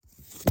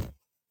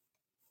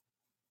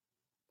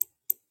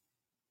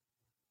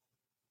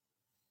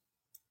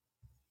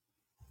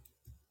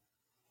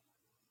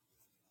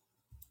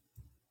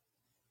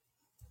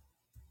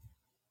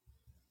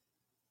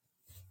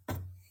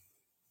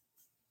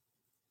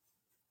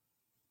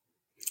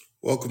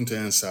Welcome to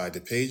Inside the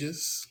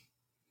Pages,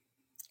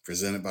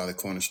 presented by the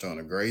Cornerstone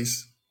of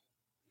Grace.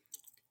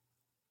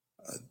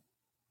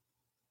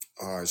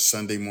 Our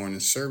Sunday morning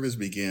service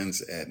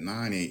begins at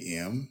 9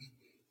 a.m.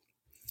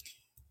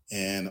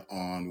 and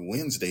on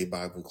Wednesday,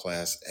 Bible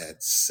class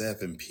at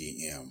 7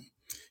 p.m.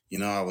 You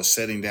know, I was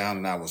sitting down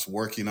and I was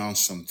working on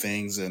some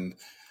things and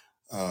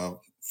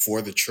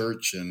for the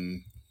church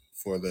and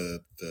for the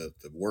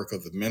work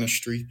of the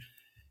ministry,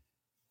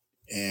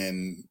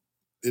 and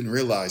didn't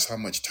realize how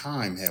much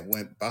time had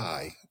went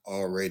by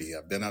already.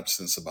 I've been up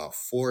since about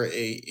 4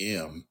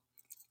 a.m.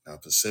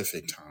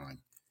 Pacific time.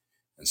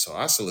 And so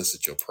I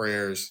solicit your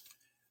prayers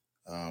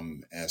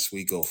as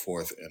we go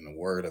forth in the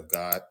Word of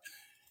God.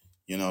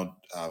 You know,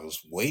 I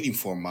was waiting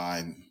for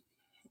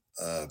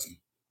uh,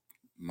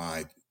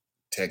 my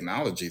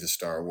technology to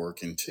start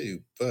working too,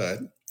 but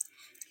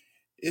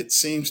it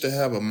seems to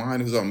have a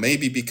mind of its own.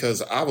 Maybe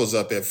because I was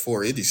up at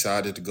 4, it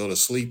decided to go to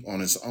sleep on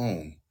its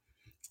own.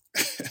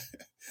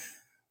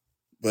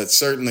 But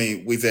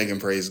certainly, we thank and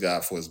praise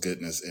God for His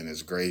goodness and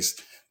His grace.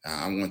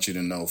 I want you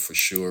to know for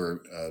sure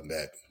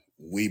that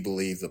we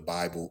believe the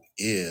Bible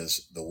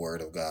is the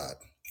Word of God.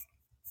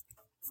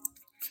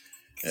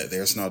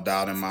 There's no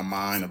doubt in my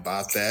mind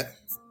about that.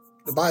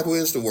 The Bible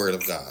is the Word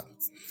of God.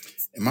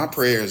 And my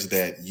prayer is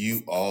that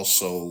you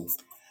also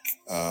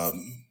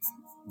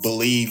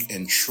believe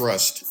and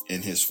trust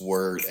in His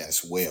Word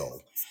as well,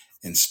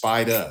 in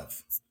spite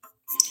of.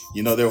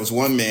 You know, there was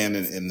one man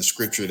in the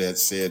scripture that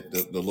said,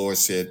 the Lord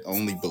said,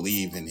 only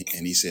believe. And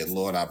he said,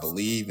 Lord, I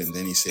believe. And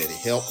then he said,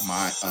 help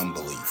my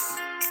unbelief.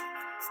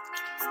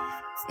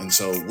 And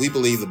so we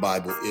believe the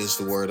Bible is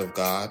the Word of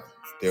God.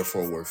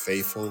 Therefore, we're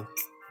faithful.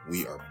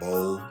 We are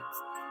bold.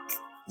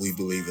 We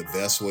believe the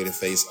best way to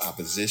face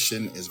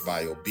opposition is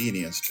by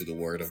obedience to the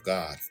Word of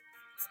God.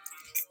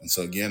 And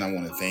so again, I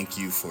want to thank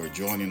you for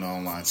joining the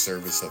online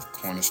service of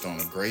Cornerstone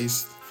of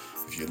Grace.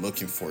 If you're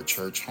looking for a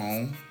church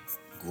home,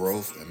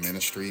 growth, and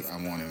ministry, I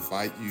want to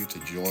invite you to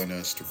join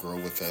us, to grow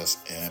with us,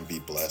 and be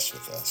blessed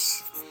with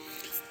us.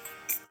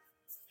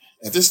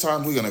 At this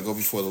time, we're going to go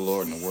before the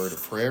Lord in a word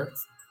of prayer.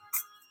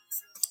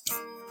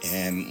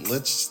 And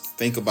let's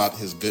think about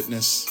His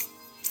goodness.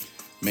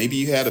 Maybe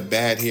you had a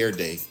bad hair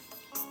day.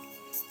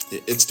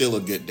 It's still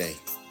a good day.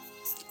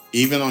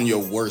 Even on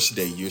your worst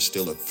day, you're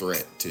still a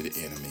threat to the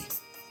enemy.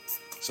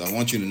 So I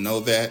want you to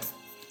know that.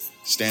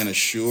 Stand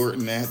assured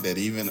in that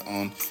even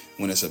on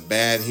when it's a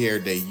bad hair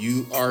day,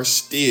 you are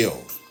still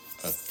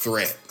a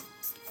threat.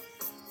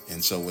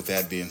 And so with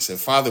that being said,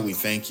 Father, we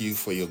thank you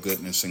for your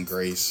goodness and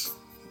grace.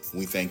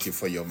 We thank you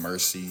for your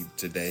mercy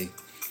today.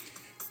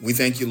 We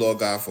thank you, Lord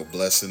God, for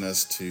blessing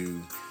us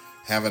to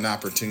have an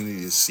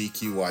opportunity to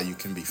seek you while you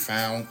can be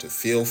found, to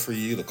feel for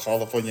you, to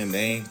call upon your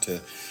name,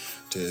 to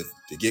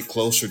get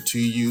closer to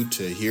you,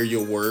 to hear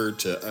your word,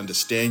 to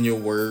understand your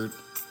word,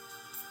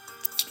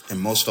 and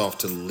most off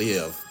to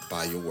live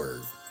by your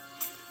word.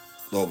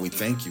 Lord, we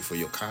thank you for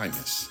your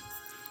kindness.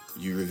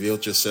 You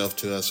revealed yourself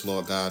to us,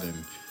 Lord God, in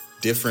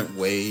different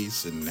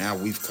ways, and now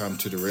we've come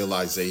to the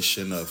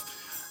realization of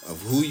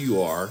who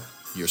you are.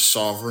 You're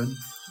sovereign.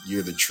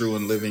 You're the true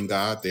and living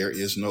God. There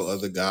is no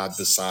other God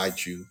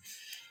beside you.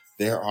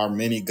 There are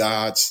many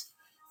gods,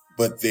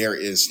 but there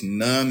is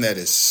none that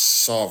is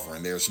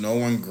sovereign. There's no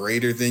one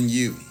greater than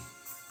you.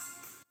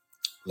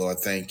 Lord,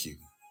 thank you.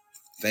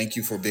 Thank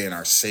you for being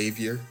our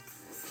Savior,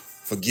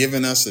 for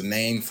giving us a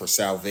name for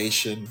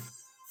salvation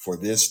for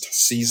this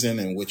season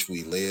in which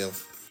we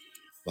live.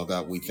 Lord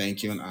God, we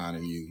thank you and honor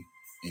you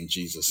in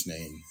Jesus'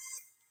 name.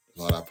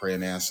 Lord, I pray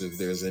and ask if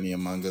there's any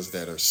among us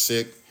that are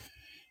sick,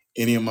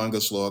 any among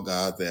us, Lord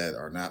God, that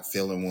are not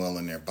feeling well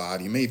in their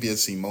body. Maybe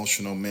it's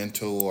emotional,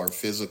 mental, or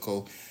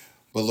physical.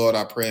 But Lord,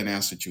 I pray and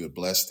ask that you would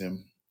bless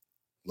them.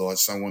 Lord,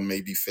 someone may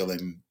be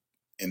feeling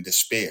in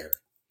despair.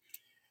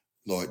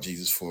 Lord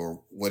Jesus,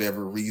 for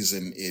whatever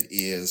reason it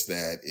is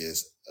that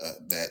is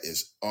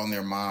on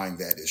their mind,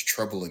 that is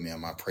troubling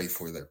them, I pray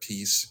for their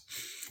peace.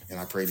 And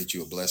I pray that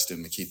you will bless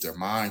them to keep their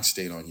mind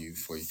stayed on you.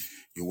 For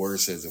your word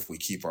says if we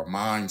keep our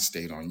mind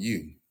stayed on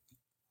you,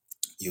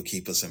 you'll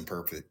keep us in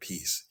perfect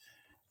peace.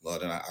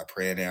 Lord, and I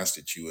pray and ask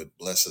that you would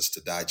bless us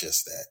to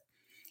digest that,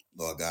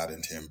 Lord God,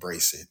 and to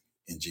embrace it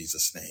in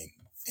Jesus' name.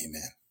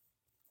 Amen.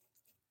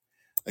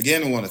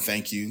 Again, I want to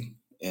thank you.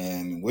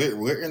 And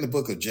we're in the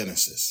book of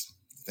Genesis.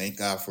 Thank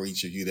God for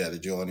each of you that are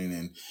joining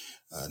in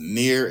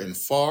near and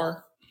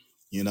far.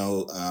 You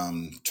know,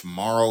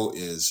 tomorrow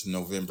is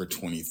November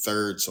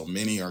 23rd. So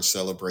many are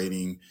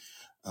celebrating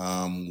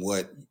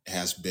what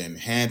has been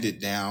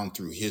handed down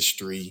through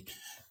history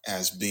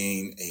as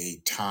being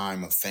a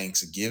time of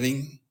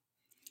Thanksgiving.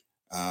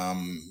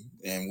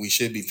 And we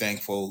should be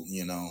thankful,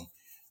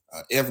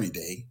 every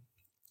day.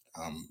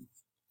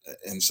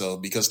 And so,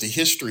 because the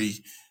history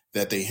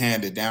that they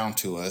handed down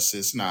to us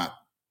is not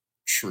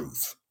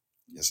truth,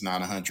 it's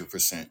not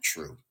 100%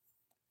 true.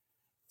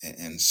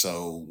 And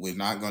so, we're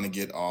not going to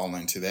get all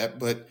into that.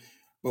 But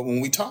when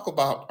we talk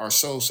about our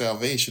soul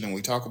salvation and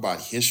we talk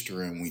about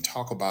history and we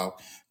talk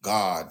about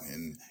God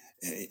and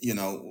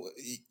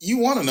you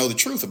want to know the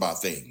truth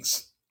about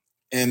things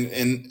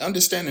and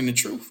understanding the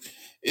truth.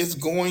 is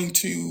going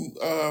to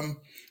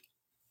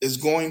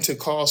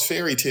cause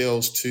fairy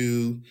tales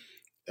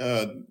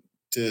uh,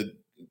 to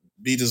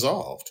be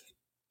dissolved.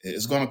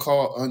 It's going to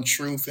cause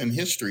untruth in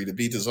history to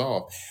be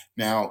dissolved.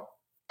 Now,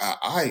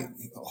 I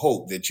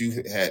hope that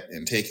you had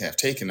and have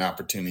taken the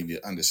opportunity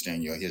to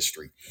understand your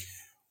history.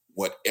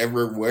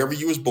 Wherever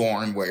you was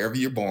born, wherever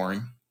you're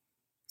born,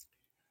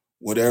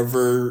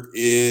 whatever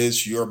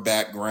is your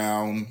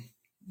background,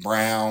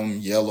 brown,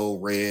 yellow,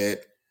 red,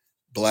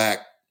 black,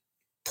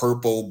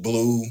 purple,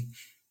 blue,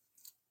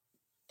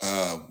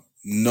 uh,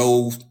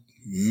 no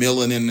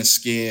milling in the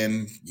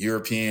skin,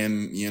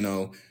 European,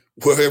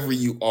 wherever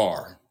you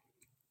are,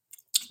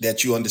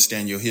 that you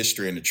understand your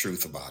history and the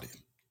truth about it.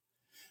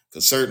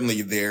 Because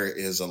certainly there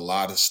is a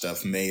lot of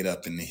stuff made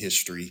up in the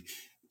history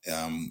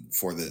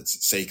for the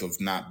sake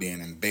of not being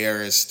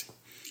embarrassed.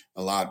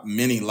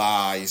 Many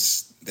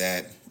lies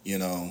that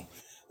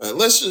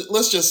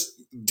let's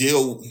just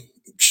deal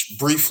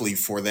briefly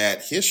for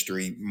that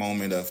history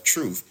moment of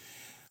truth.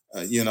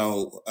 Uh, you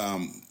know,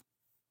 um,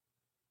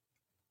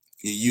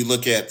 you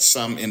look at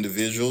some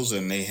individuals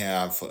and they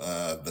have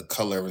the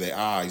color of their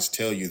eyes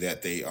tell you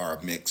that they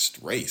are mixed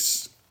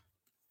race.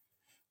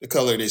 The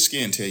color of their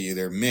skin tell you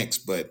they're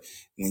mixed, but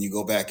when you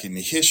go back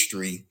into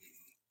history,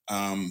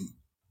 um,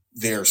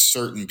 there are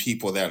certain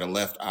people that are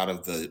left out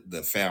of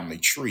the family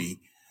tree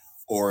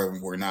or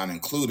were not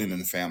included in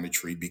the family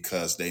tree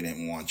because they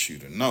didn't want you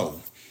to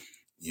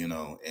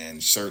know,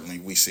 and certainly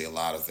we see a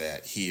lot of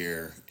that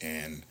here.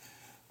 And,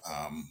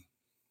 um,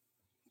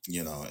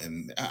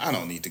 and I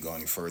don't need to go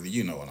any further.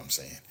 You know what I'm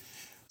saying?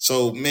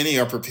 So many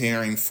are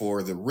preparing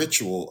for the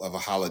ritual of a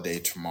holiday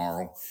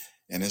tomorrow.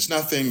 And there's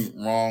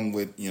nothing wrong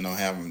with,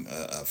 having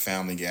a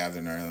family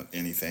gathering or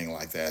anything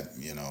like that.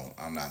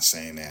 I'm not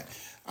saying that.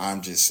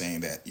 I'm just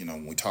saying that,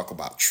 when we talk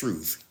about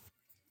truth,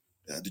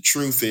 the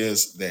truth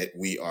is that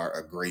we are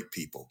a great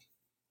people.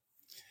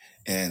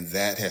 And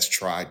that has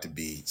tried to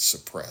be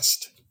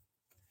suppressed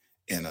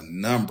in a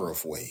number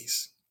of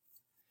ways.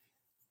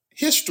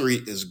 History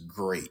is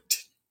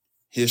great.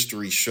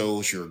 History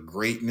shows your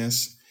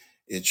greatness.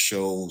 It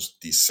shows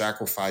the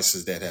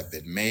sacrifices that have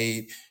been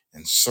made,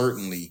 and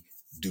certainly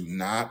do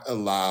not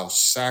allow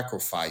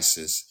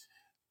sacrifices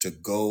to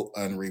go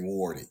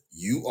unrewarded.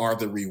 You are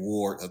the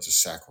reward of the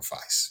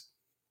sacrifice.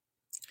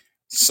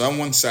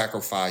 Someone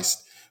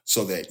sacrificed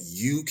so that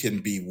you can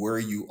be where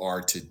you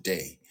are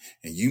today.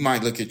 And you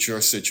might look at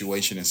your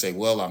situation and say,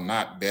 well, I'm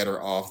not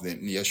better off than,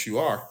 yes, you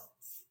are.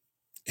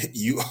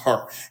 You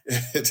are,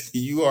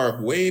 you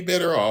are way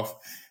better off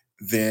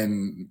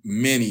than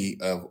many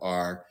of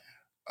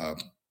uh,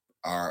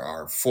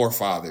 our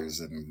forefathers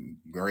and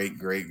great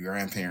great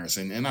grandparents,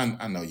 and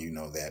I know you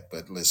know that,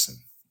 but listen.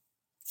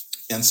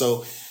 And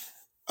so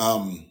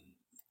um,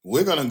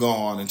 we're going to go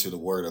on into the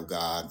Word of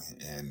God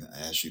and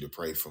ask you to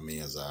pray for me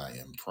as I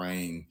am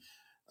praying.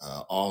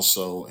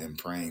 Also, am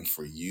praying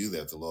for you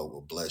that the Lord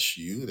will bless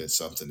you. That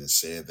something is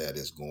said that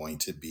is going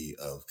to be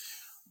of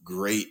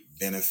great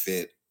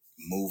benefit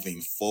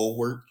moving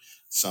forward.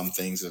 Some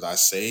things that I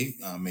say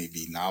may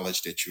be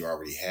knowledge that you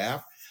already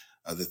have.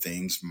 Other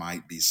things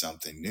might be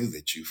something new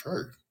that you've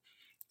heard.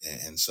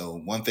 And so,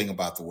 one thing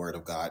about the Word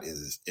of God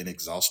is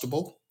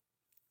inexhaustible.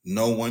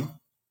 No one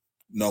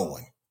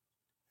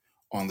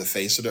on the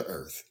face of the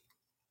earth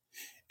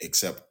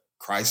except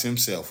Christ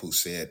Himself, who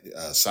said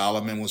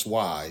Solomon was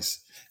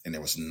wise, and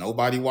there was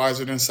nobody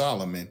wiser than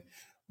Solomon,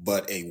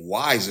 but a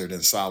wiser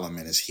than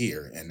Solomon is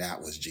here, and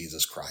that was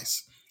Jesus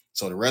Christ.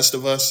 So, the rest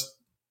of us,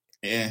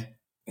 eh,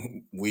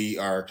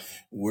 we're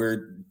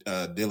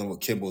dealing with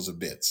kibbles of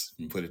bits.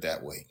 And put it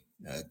that way.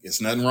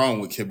 It's nothing wrong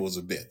with kibbles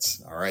of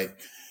bits. All right.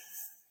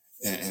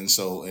 And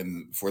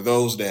for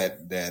those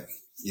that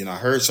I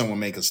heard someone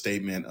make a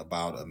statement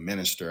about a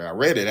minister.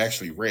 I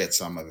actually read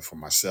some of it for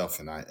myself,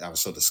 and I was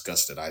so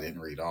disgusted I didn't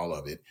read all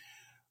of it.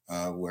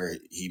 Where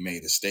he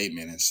made a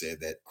statement and said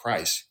that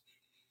Christ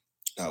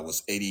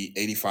was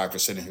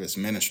 85% of his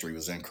ministry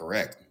was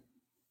incorrect.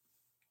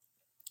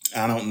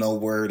 I don't know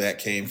where that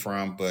came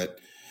from, but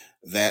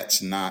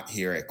that's not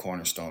here at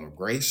Cornerstone of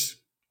Grace.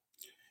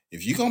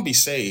 If you're gonna be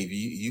saved,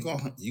 you're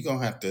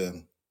gonna have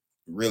to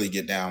really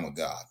get down with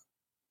God.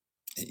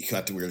 You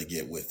got to really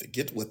get with it.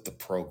 Get with the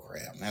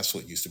program. That's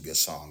what used to be a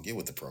song. Get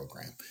with the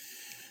program.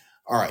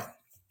 All right.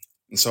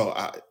 And so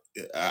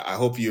I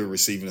hope you're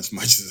receiving as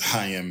much as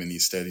I am in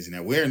these studies.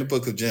 Now we're in the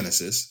book of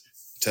Genesis,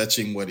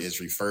 touching what is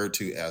referred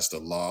to as the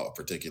law of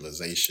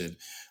particularization.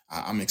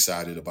 I'm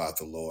excited about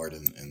the Lord,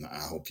 and I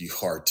hope you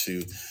are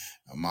too.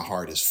 My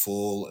heart is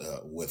full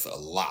with a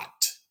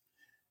lot.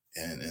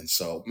 And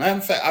so, matter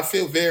of fact, I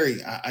feel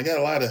I got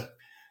a lot of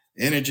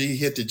energy,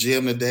 hit the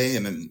gym today,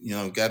 and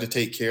then, got to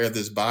take care of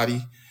this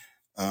body.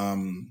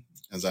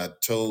 As I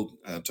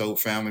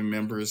told family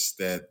members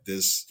that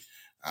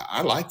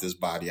I like this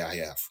body I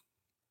have.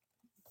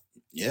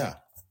 Yeah,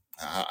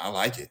 I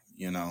like it.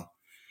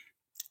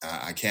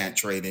 I can't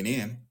trade it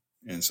in,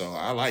 and so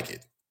I like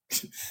it.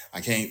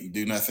 I can't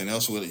do nothing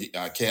else with it.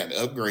 I can't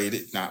upgrade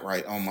it, not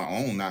right on my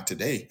own, not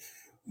today.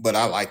 But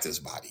I like this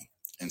body,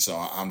 And so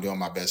I'm doing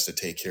my best to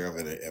take care of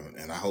it.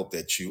 And I hope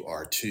that you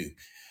are too.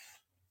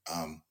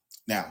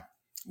 Now,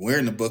 we're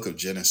in the book of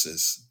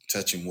Genesis,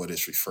 touching what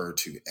is referred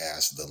to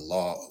as the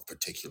law of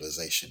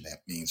particularization. That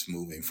means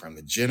moving from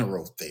the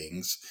general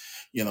things,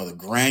 the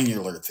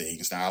granular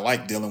things. Now, I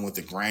like dealing with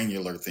the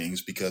granular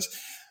things because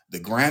the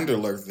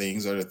granular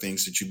things are the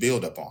things that you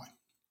build up on.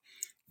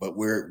 But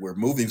we're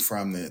moving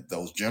from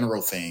those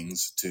general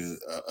things to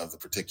of the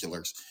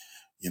particulars.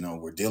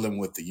 We're dealing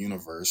with the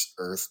universe,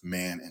 earth,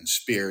 man, and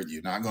spirit.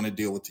 You're not going to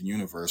deal with the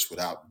universe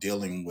without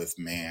dealing with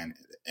man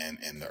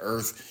and the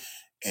earth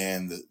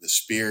and the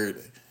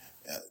spirit.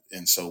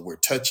 And so we're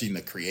touching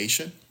the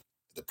creation,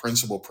 the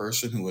principal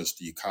person who is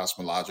the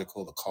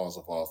cosmological, the cause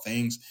of all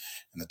things,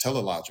 and the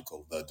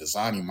teleological, the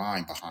designing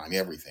mind behind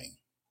everything.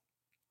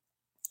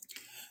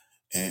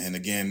 And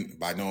again,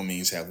 by no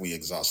means have we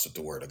exhausted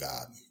the word of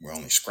God. We're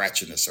only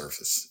scratching the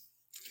surface.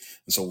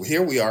 And so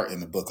here we are in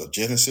the book of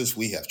Genesis.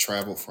 We have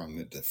traveled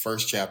from the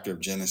first chapter of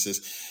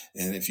Genesis.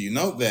 And if you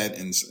note that,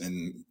 and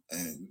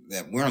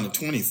that we're on the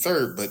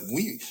 23rd, but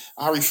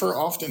I refer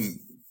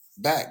often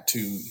back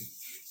to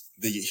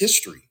the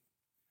history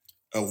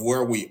of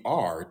where we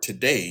are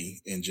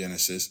today in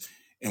Genesis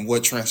and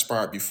what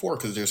transpired before,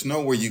 because there's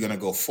nowhere you're going to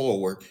go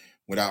forward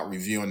without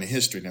reviewing the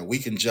history. Now we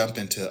can jump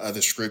into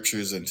other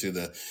scriptures, into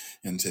the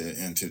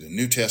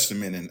New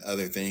Testament and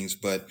other things,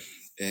 but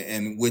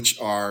and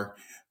which are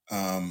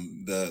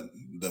the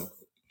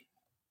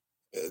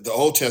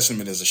Old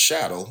Testament is a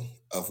shadow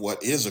of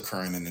what is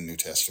occurring in the New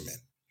Testament.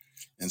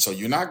 And so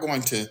you're not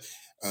going to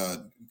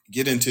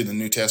get into the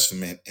New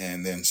Testament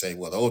and then say,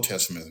 well, the Old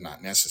Testament is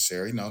not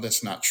necessary. No,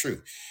 that's not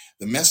true.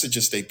 The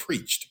messages they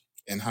preached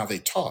and how they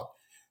taught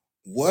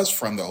was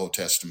from the Old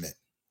Testament.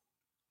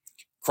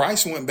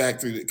 Christ went back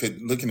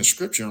could look in the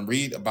scripture and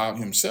read about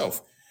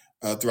himself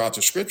throughout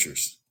the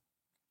scriptures,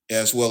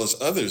 as well as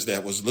others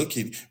that was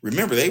looking.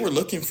 Remember, they were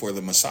looking for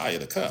the Messiah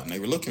to come. They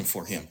were looking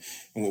for him.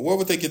 And where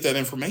would they get that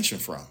information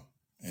from?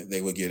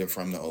 They would get it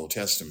from the Old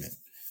Testament,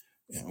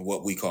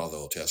 what we call the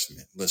Old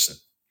Testament. Listen.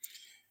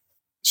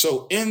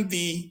 So in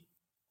the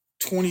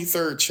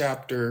 23rd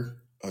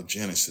chapter of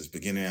Genesis,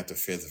 beginning at the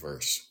 5th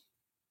verse,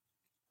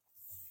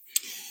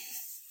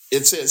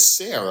 it says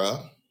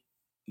Sarah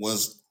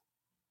was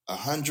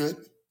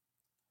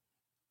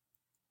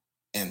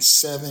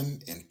 107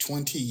 and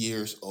 20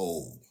 years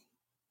old.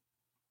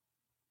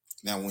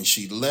 Now, when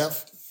she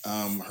left,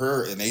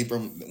 her and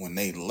Abram, when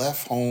they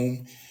left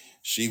home,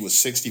 she was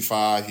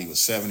 65, he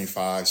was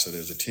 75. So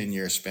there's a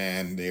 10-year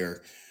span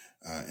there.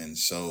 And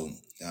so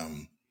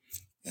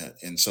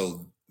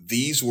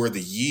these were the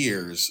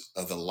years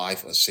of the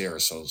life of Sarah.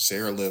 So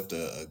Sarah lived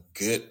a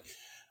good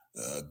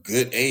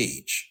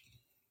age.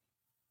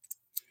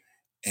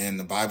 And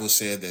the Bible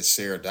said that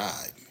Sarah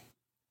died.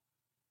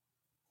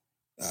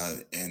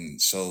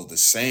 And so the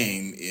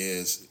same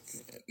is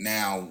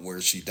now where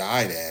she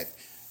died at.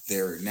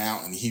 They're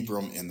now in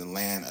Hebron in the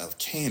land of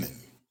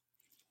Canaan.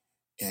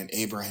 And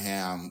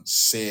Abraham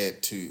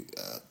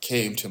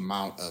came to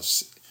Mount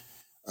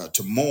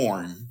to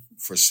mourn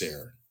for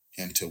Sarah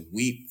and to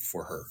weep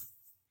for her.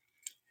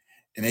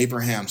 And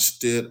Abraham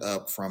stood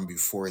up from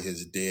before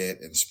his dead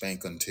and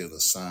spake unto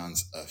the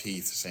sons of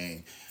Heth,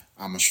 saying,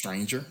 I'm a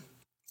stranger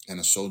and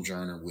a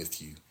sojourner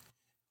with you.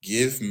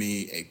 Give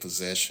me a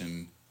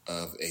possession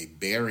of a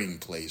burying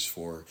place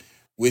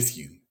with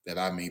you, that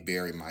I may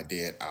bury my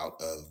dead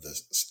out of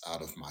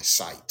my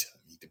sight. I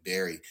need to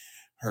bury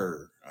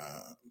her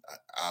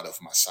out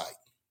of my sight.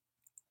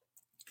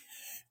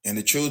 And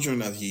the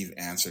children of Heth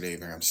answered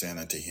Abraham, saying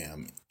unto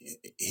him,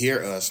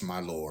 Hear us, my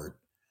Lord.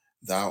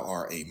 Thou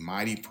art a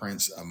mighty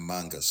prince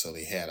among us. So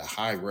they had a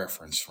high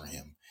reference for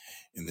him.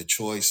 In the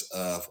choice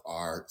of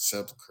our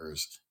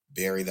sepulchres,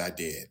 bury thy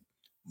dead.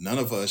 None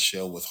of us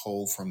shall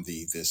withhold from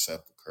thee this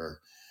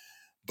sepulchre,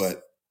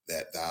 but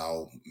that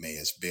thou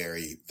mayest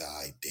bury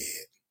thy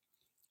dead.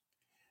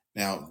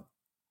 Now,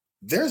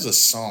 there's a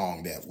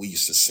song that we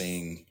used to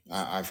sing.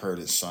 I've heard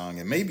it sung,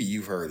 and maybe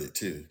you've heard it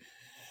too.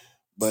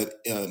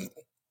 But the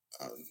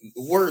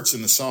words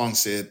in the song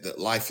said that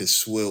life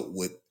is filled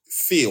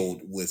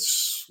with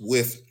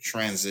swift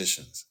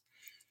transitions.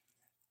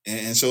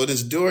 And so it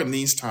is during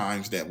these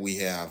times that we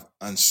have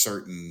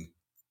uncertain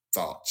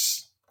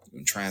thoughts.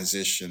 When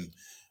transition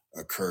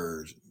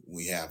occurred,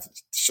 we have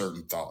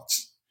certain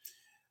thoughts.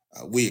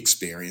 We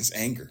experience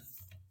anger.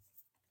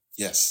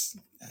 Yes,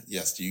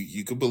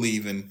 you could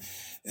believe in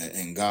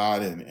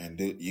God and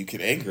you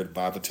could anger. The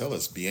Bible tells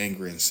us, be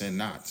angry and sin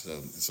not.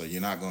 So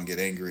you're not going to get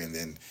angry and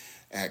then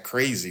act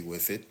crazy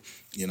with it.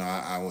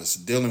 I was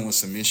dealing with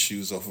some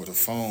issues over the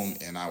phone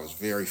and I was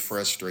very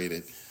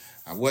frustrated.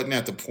 I wasn't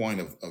at the point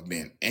of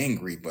being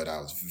angry, but I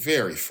was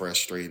very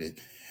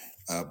frustrated.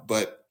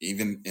 But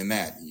even in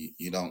that,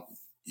 you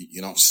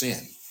don't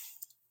sin.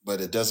 But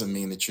it doesn't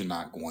mean that you're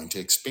not going to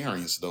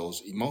experience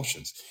those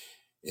emotions.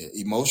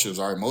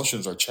 Our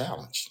emotions are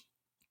challenged.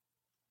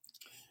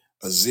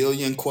 A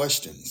zillion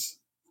questions.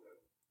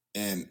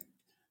 And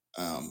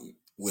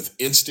with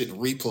instant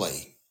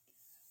replay,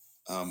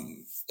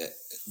 it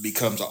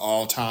becomes an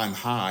all-time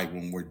high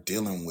when we're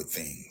dealing with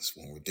things,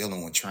 when we're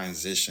dealing with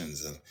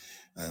transitions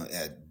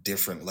at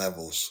different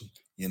levels.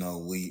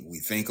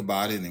 We think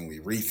about it and we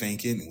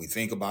rethink it and we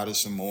think about it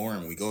some more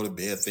and we go to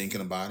bed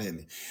thinking about it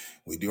and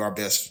we do our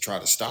best to try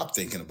to stop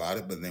thinking about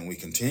it, but then we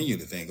continue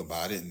to think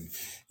about it. And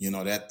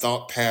that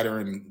thought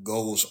pattern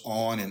goes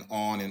on and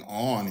on and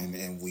on,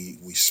 and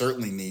we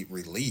certainly need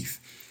relief,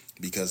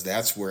 because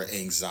that's where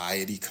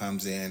anxiety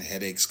comes in,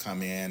 headaches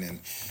come in, and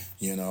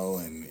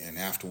and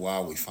after a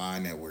while we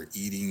find that we're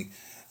eating,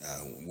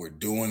 we're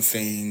doing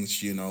things,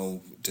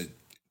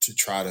 to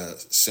try to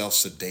self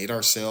sedate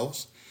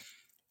ourselves,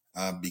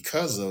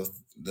 because of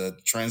the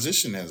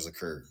transition that has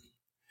occurred.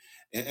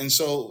 And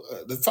so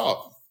the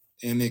thought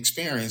and the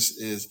experience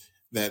is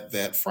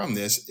that from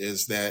this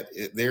is that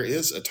there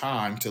is a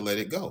time to let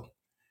it go.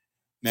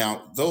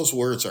 Now, those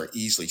words are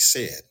easily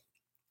said.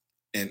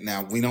 And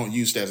now we don't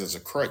use that as a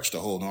crutch to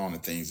hold on to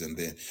things. And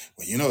then,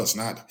 well, it's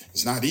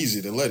not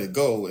easy to let it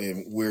go.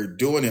 And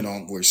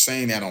we're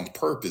saying that on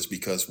purpose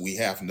because we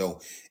have no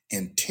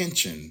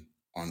intention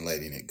on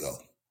letting it go.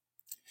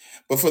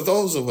 But for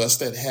those of us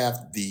that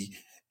have the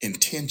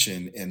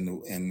intention,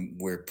 and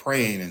we're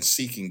praying and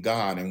seeking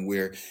God, and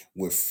we're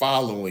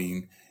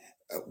following,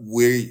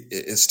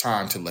 it's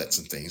time to let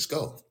some things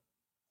go.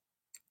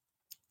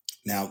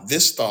 Now,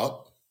 this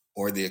thought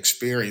or the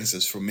experience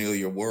is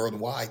familiar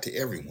worldwide to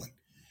everyone.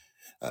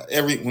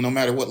 Well, no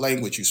matter what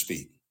language you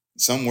speak,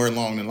 somewhere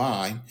along the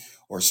line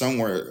or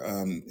somewhere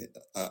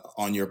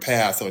on your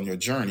path, on your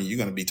journey, you're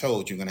going to be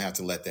told you're going to have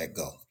to let that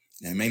go.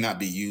 And it may not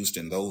be used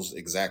in those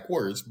exact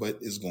words, but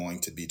is going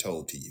to be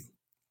told to you.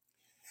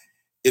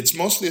 It's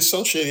mostly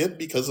associated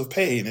because of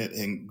pain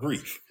and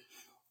grief,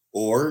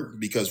 or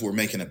because we're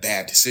making a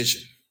bad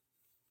decision.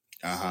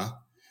 Uh-huh.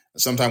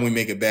 Sometimes we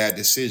make a bad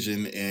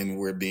decision and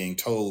we're being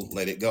told,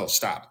 let it go.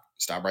 Stop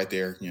right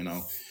there.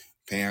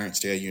 Parents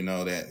tell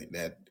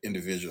that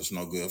individual's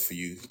no good for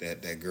you.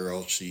 That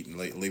girl, she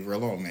leave her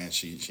alone, man.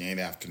 She ain't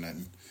after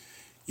nothing.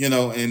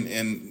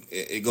 And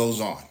it goes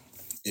on.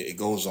 It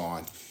goes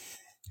on.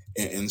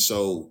 And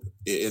so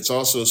it's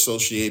also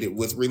associated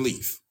with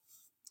relief.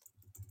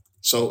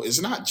 So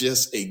it's not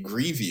just a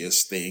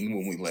grievous thing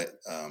when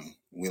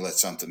we let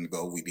something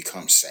go, we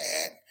become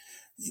sad.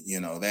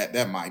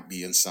 That might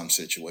be in some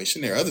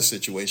situation. There are other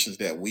situations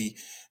that we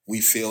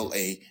feel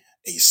a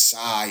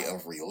sigh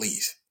of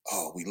relief.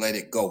 Oh, we let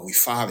it go.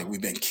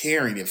 We've been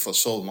carrying it for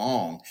so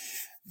long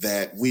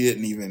that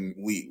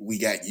we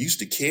got used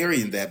to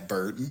carrying that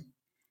burden.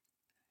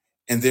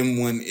 And then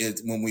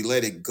when we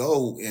let it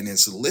go and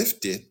it's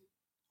lifted,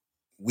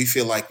 we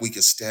feel like we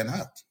could stand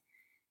up.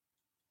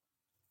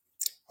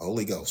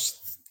 Holy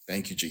Ghost.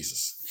 Thank you,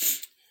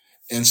 Jesus.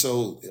 And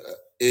so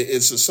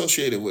it's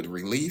associated with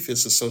relief.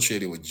 It's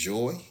associated with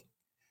joy,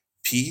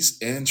 peace,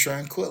 and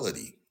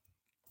tranquility.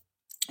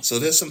 So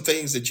there's some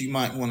things that you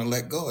might want to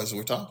let go, as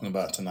we're talking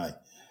about tonight.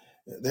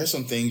 There's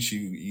some things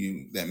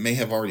you that may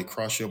have already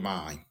crossed your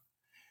mind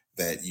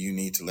that you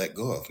need to let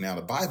go of. Now,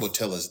 the Bible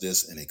tells us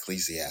this in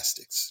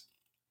Ecclesiastes.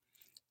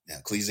 Now,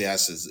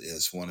 Ecclesiastes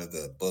is one of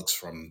the books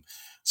from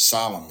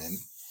Solomon,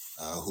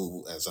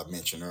 who, as I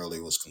mentioned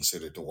earlier, was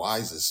considered the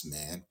wisest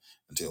man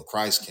until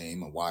Christ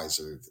came. A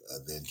wiser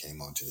then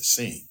came onto the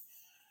scene.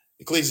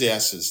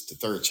 Ecclesiastes, the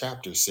 3rd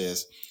chapter,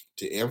 says,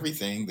 "To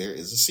everything there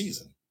is a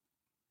season,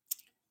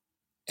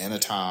 and a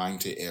time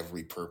to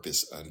every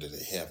purpose under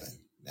the heaven."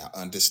 Now,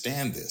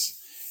 understand this,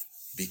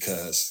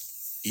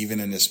 because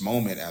even in this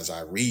moment, as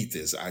I read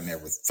this, I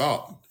never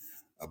thought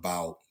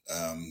about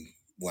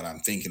what I'm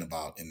thinking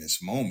about in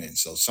this moment.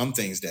 So some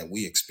things that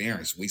we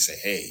experience, we say,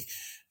 "Hey,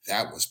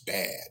 that was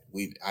bad.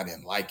 I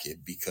didn't like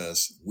it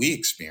because we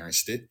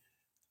experienced it."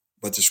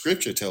 But the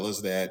scripture tells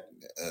us that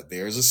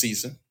there is a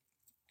season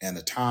and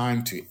a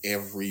time to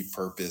every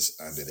purpose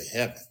under the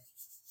heaven.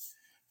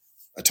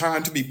 A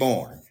time to be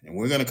born. And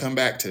we're going to come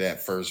back to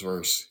that first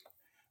verse.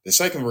 The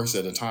second verse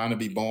said, a time to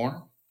be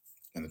born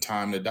and a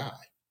time to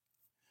die.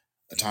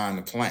 A time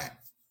to plant.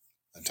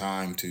 A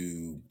time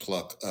to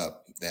pluck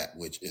up that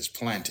which is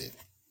planted.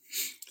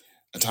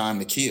 A time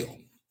to kill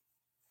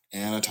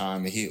and a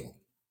time to heal.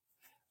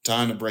 A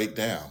time to break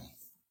down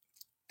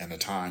and a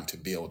time to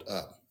build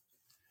up.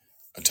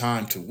 A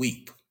time to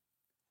weep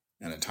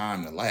and a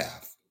time to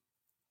laugh.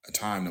 A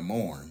time to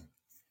mourn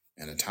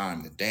and a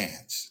time to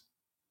dance.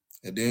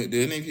 Do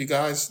any of you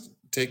guys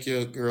take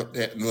your girl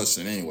that?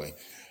 Listen, anyway,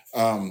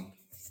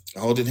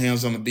 holding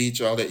hands on the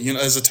beach, all that.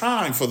 There's a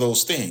time for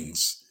those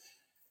things,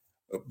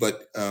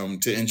 but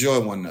to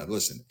enjoy one another.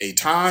 Listen, a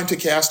time to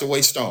cast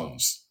away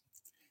stones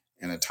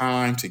and a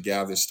time to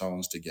gather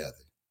stones together.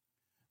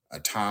 A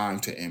time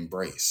to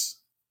embrace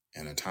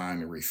and a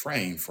time to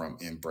refrain from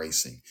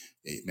embracing.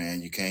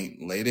 Man, you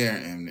can't lay there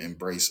and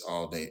embrace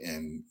all day,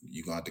 and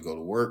you're going to have to go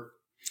to work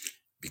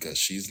because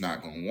she's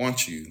not going to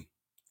want you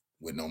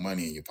with no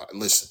money in your pocket.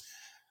 Listen,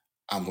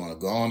 I'm going to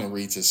go on and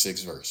read the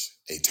 6th verse.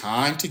 A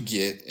time to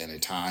get and a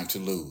time to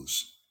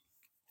lose.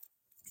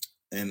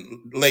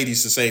 And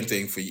ladies, the same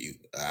thing for you.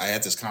 I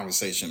had this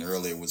conversation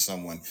earlier with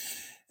someone,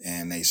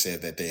 And they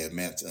said that they had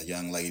met a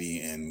young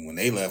lady, and when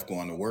they left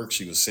going to work,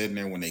 she was sitting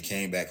there. When they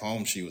came back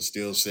home, she was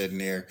still sitting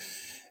there.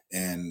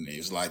 And he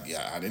was like,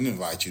 "Yeah, I didn't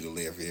invite you to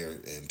live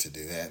here and to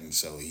do that." And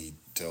so he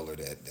told her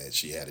that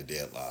she had a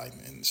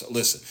deadline. And so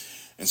listen,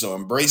 and so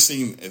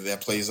embracing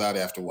that plays out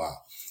after a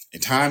while. A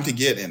time to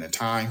get and a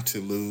time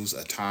to lose,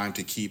 a time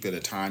to keep it,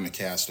 a time to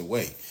cast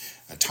away,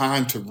 a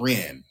time to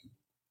rend,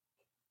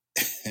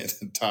 and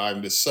a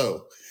time to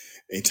sow,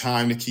 a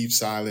time to keep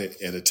silent,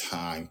 and a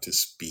time to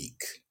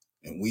speak.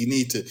 And we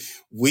need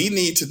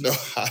to know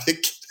how to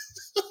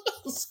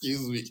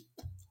excuse me.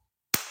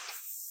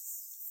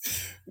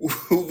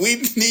 We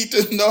need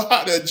to know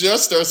how to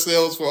adjust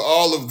ourselves for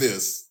all of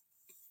this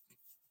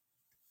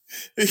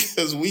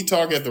because we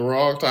talk at the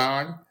wrong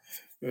time.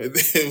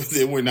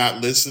 Then we're not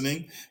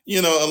listening,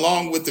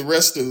 along with the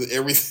rest of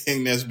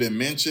everything that's been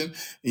mentioned.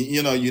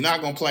 You're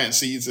not going to plant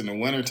seeds in the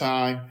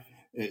wintertime,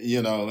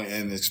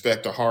 and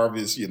expect a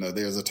harvest.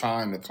 There's a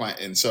time to plant.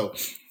 And so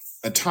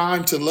a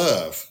time to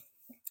love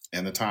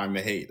and a time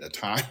to hate, a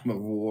time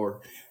of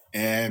war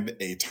and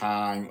a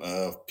time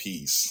of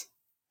peace.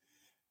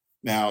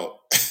 Now,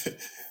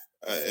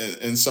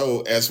 and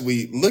so as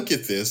we look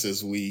at this,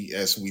 as we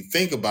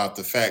think about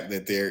the fact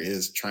that there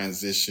is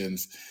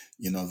transitions,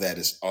 that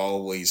is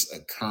always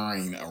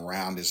occurring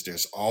around us.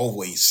 There's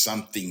always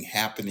something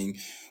happening,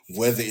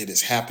 whether it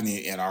is happening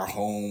in our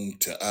home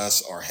to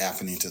us or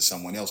happening to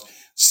someone else.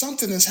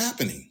 Something is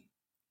happening.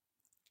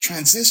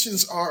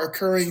 Transitions are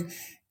occurring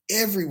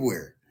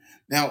everywhere.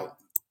 Now,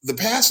 the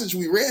passage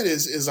we read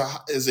is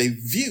a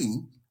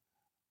view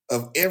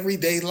of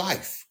everyday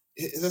life.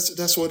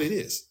 That's what it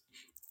is.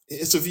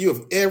 It's a view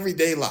of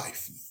everyday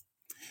life.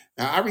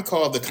 Now, I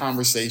recall the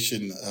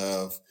conversation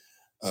of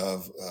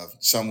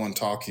someone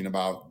talking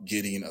about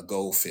getting a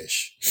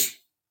goldfish.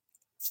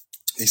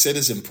 They said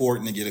it's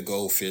important to get a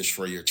goldfish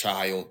for your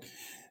child.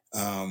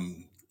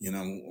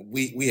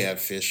 We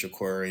had fish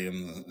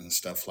aquarium and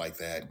stuff like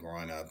that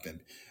growing up,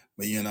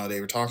 but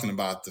they were talking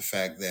about the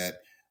fact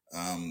that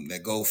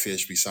that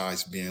goldfish,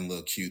 besides being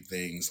little cute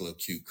things, little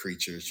cute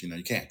creatures,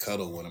 you can't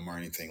cuddle with them or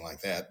anything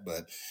like that,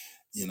 but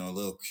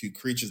little cute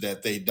creatures,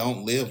 that they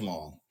don't live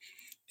long.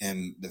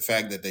 And the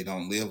fact that they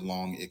don't live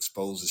long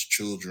exposes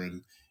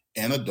children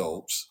and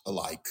adults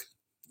alike,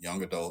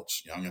 young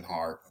adults, young in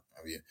heart,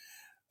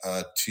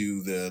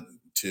 to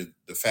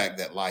the fact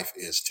that life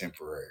is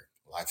temporary.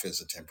 Life is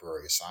a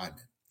temporary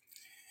assignment.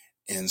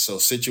 And so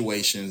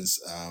situations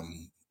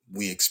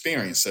we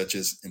experience, such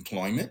as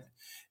employment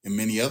and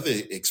many other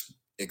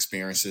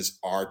experiences,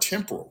 are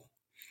temporal.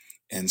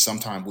 And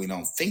sometimes we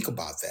don't think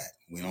about that.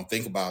 We don't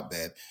think about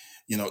that.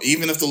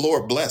 Even if the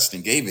Lord blessed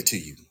and gave it to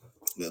you,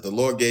 the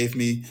Lord gave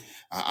me,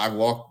 I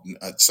walked,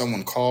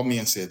 someone called me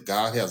and said,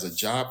 God has a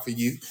job for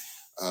you.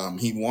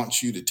 He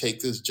wants you to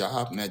take this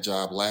job. And that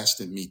job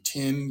lasted me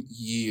 10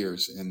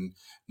 years. And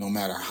no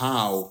matter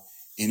how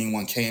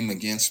anyone came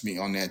against me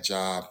on that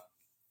job,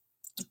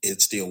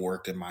 it still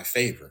worked in my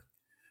favor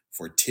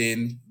for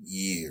 10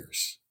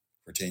 years.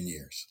 For 10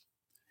 years.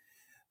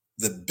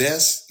 The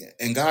best,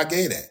 and God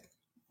gave that,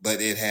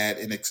 but it had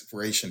an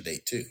expiration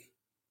date too.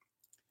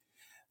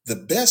 The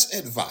best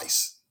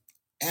advice,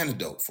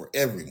 antidote for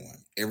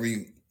everyone,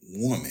 every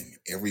woman,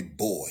 every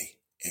boy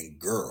and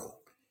girl,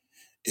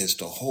 is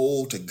to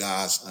hold to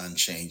God's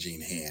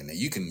unchanging hand. Now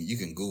you can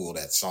Google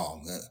that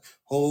song.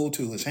 Hold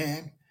to his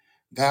hand,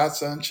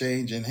 God's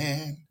unchanging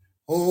hand.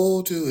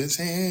 Hold to his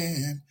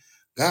hand,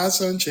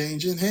 God's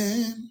unchanging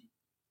hand.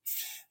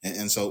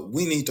 And so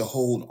we need to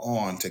hold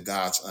on to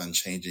God's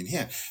unchanging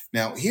hand.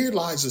 Now, here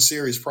lies a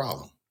serious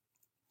problem.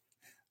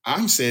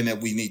 I'm saying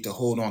that we need to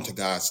hold on to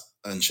God's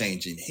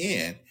unchanging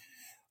hand,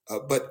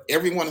 but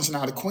everyone is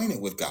not acquainted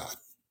with God.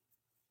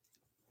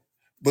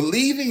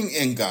 Believing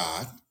in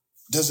God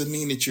doesn't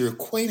mean that you're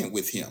acquainted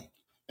with him.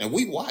 And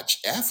we watch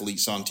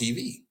athletes on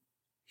TV.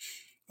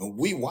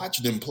 We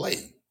watch them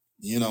play,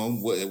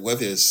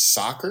 whether it's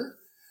soccer,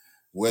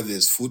 whether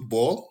it's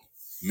football,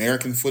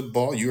 American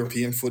football,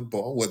 European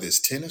football, whether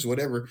it's tennis,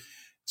 whatever.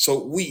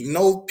 So we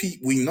know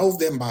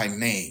them by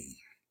name.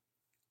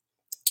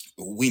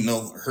 We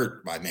know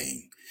Hurt by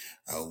name.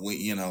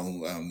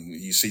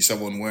 You see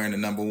someone wearing the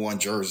number one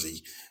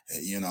jersey,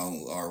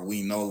 or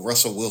we know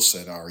Russell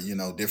Wilson, or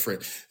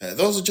different.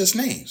 Those are just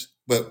names,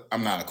 but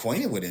I'm not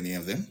acquainted with any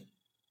of them,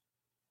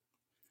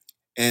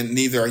 and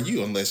neither are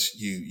you, unless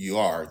you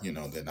are.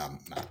 Then I'm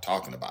not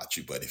talking about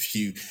you. But if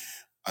you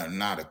are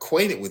not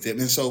acquainted with them,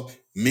 and so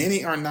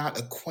many are not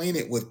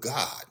acquainted with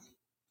God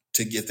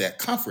to get that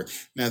comfort.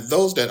 Now,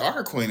 those that are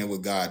acquainted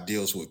with God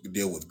deal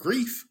with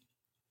grief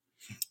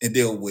and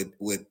deal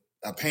with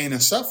pain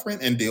and suffering,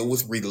 and deal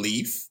with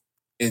relief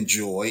and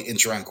joy and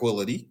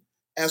tranquility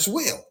as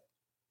well.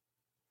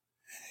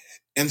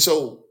 And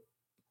so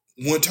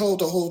we're told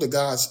to hold to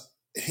God's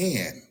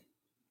hand.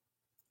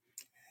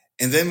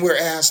 And then we're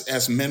asked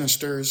as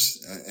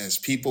ministers, as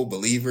people,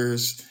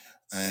 believers,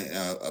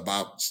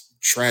 about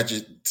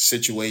tragic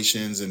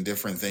situations and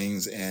different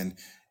things. And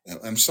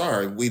I'm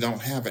sorry, we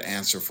don't have an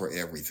answer for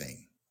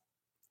everything.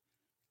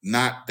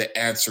 not the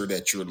answer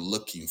that you're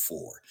looking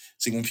for.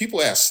 See, when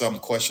people ask some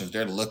questions,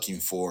 they're looking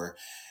for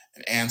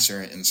an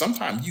answer, and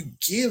sometimes you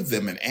give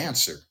them an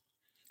answer.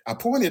 I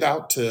pointed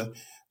out to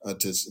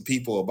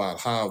people about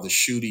how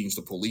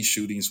the police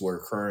shootings were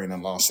occurring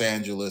in Los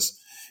Angeles,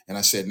 and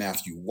I said, now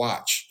if you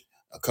watch,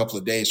 a couple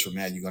of days from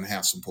now, you're going to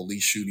have some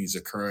police shootings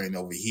occurring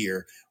over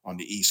here on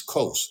the East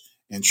Coast.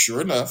 And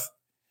sure enough,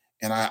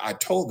 and I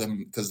told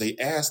them, because they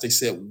asked, they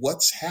said,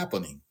 what's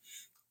happening?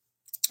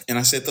 And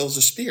I said, those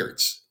are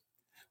spirits.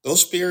 Those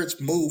spirits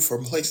move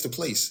from place to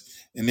place.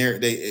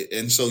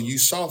 And so you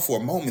saw for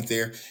a moment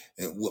there,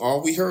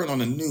 all we heard on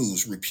the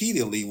news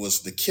repeatedly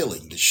was the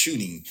killing, the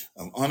shooting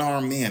of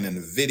unarmed men, and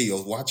the video,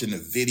 watching the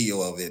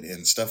video of it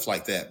and stuff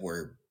like that,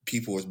 where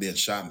people was being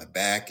shot in the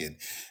back and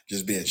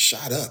just being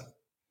shot up.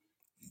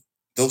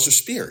 Those are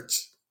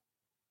spirits.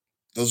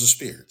 Those are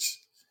spirits.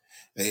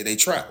 They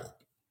travel.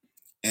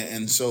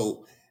 And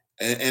so,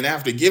 and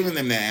after giving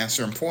them the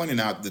answer and pointing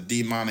out the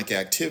demonic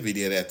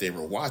activity that they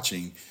were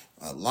watching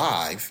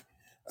live,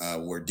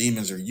 where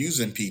demons are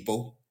using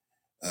people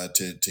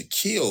to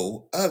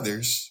kill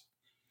others,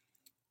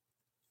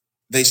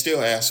 they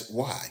still ask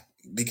why,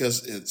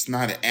 because it's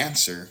not an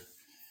answer,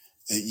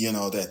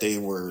 that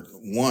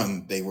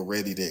they were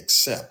ready to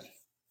accept.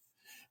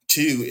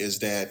 Two is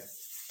that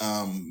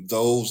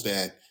those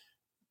that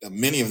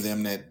many of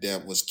them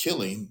that was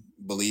killing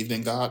believed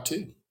in God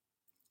too.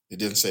 It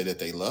didn't say that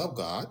they love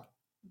God,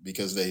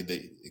 because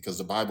because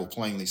the Bible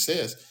plainly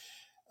says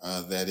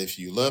that if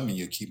you love me,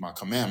 you keep my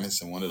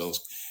commandments, and one of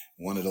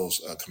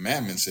those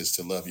commandments is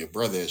to love your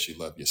brother as you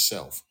love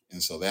yourself.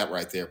 And so that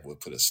right there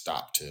would put a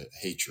stop to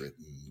hatred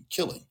and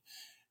killing.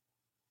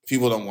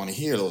 People don't want to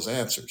hear those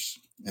answers,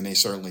 and they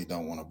certainly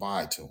don't want to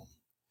buy to them.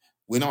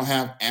 We don't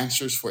have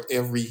answers for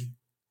every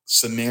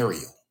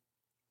scenario.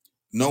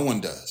 No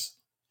one does,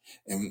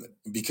 and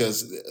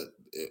because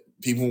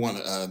people want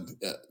to,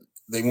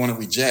 they want to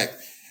reject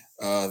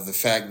the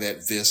fact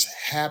that this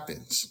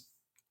happens.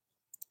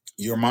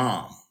 Your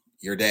mom,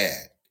 your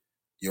dad,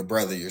 your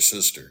brother, your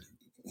sister,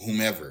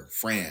 whomever,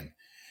 friend,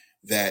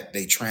 that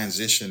they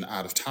transition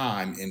out of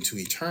time into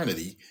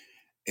eternity,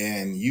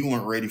 and you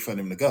weren't ready for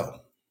them to go.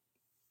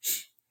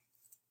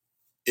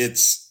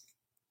 It's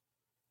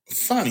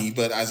funny,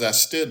 but as I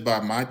stood by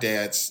my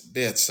dad's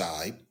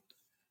bedside,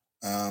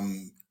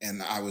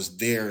 and I was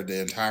there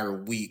the entire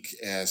week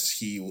as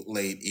he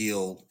laid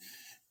ill,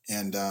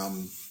 and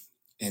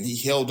and he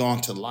held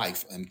on to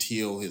life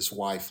until his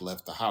wife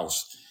left the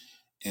house,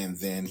 and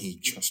then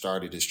he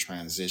started his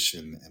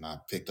transition. And I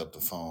picked up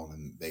the phone,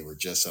 and they were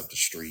just up the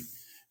street,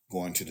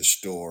 going to the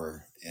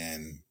store,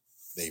 and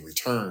they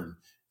returned,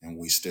 and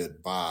we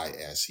stood by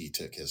as he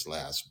took his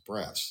last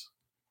breaths.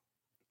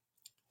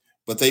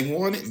 But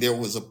there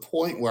was a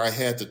point where I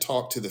had to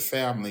talk to the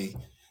family,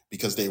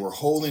 because they were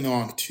holding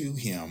on to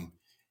him,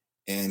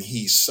 and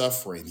he's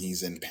suffering,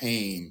 he's in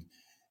pain.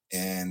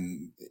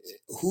 And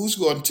who's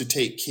going to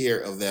take care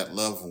of that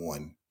loved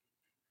one?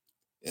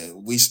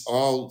 We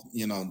all,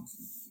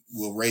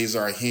 will raise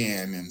our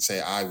hand and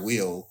say, I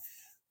will,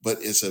 but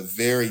it's a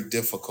very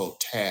difficult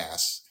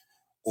task.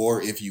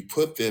 Or if you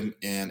put them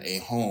in a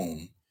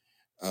home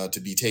to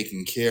be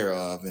taken care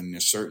of, and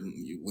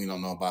we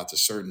don't know about the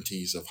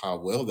certainties of how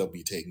well they'll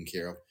be taken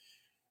care of,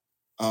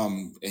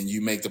 and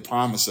you make the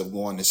promise of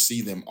going to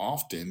see them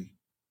often.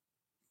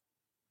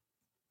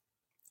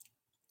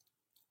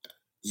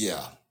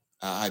 Yeah,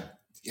 I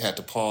had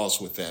to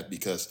pause with that,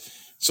 because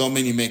so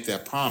many make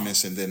that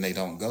promise and then they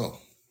don't go.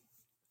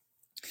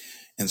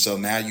 And so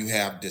now you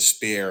have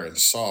despair and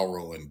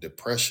sorrow and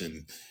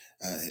depression,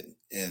 uh,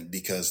 and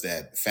because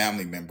that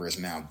family member is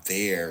now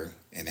there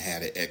and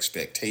had an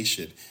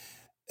expectation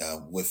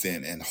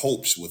within, and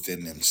hopes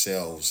within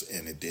themselves,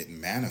 and it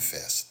didn't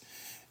manifest.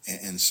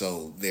 And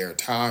so there are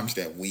times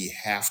that we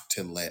have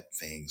to let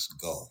things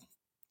go.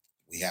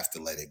 We have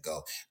to let it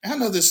go. Now, I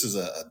know this is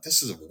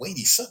a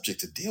weighty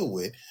subject to deal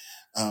with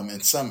in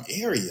some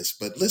areas,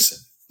 but listen,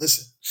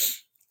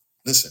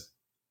 listen.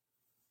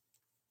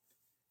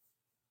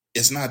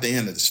 It's not the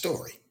end of the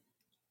story.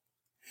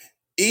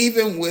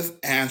 Even with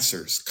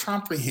answers,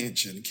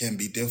 comprehension can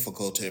be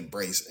difficult to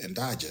embrace and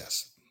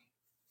digest.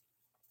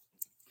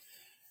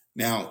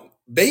 Now,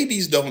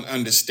 babies don't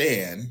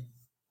understand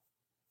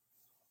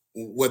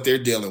what they're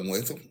dealing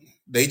with.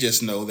 They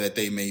just know that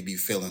they may be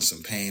feeling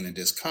some pain and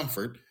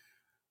discomfort.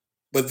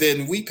 But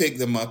then we pick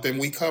them up and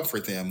we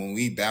comfort them, and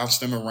we bounce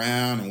them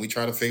around, and we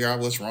try to figure out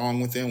what's wrong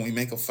with them. We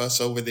make a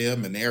fuss over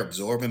them, and they're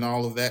absorbing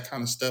all of that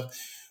kind of stuff.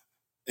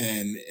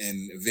 And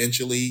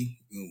eventually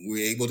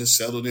we're able to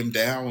settle them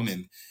down.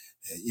 And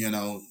you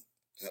know,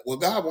 well,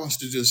 God wants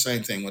to do the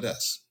same thing with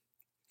us.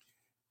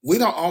 We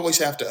don't always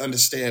have to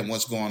understand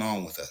what's going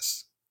on with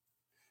us,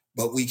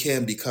 but we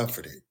can be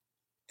comforted,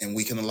 and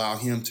we can allow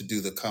Him to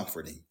do the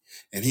comforting.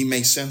 And He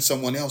may send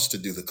someone else to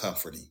do the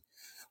comforting,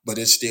 but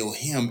it's still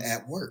Him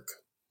at work.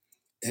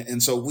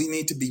 And so we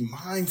need to be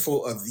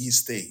mindful of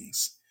these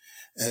things.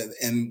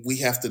 And we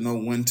have to know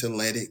when to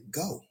let it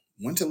go,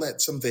 when to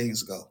let some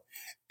things go.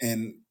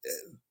 And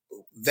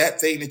that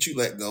thing that you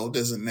let go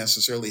doesn't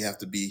necessarily have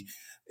to be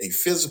a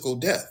physical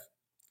death,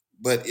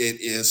 but it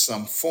is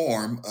some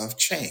form of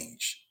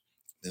change.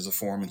 There's a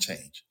form of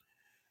change.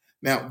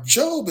 Now,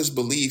 Job is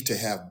believed to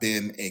have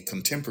been a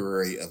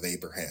contemporary of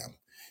Abraham.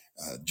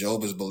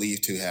 Job is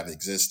believed to have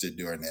existed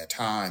during that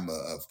time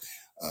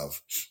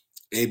of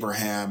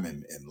Abraham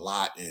and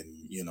Lot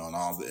and and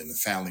all and the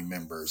family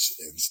members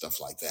and stuff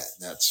like that.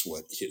 That's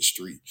what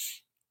history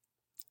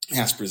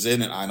has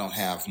presented. I don't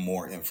have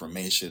more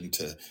information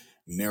to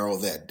narrow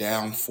that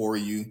down for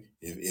you.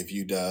 If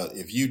you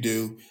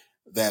do,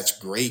 that's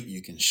great.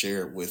 You can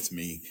share it with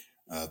me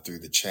through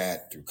the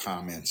chat, through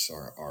comments,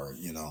 or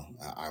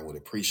I would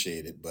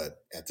appreciate it.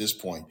 But at this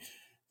point,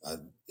 uh,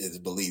 it's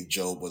believed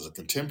Job was a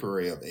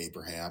contemporary of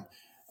Abraham,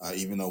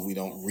 even though we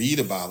don't read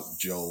about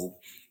Job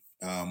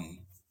um,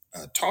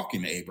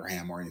 talking to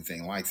Abraham or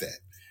anything like that.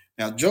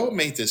 Now, Job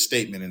made this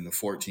statement in the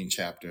 14th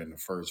chapter in the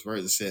first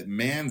verse. It said,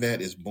 "Man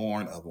that is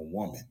born of a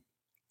woman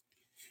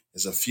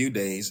is a few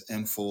days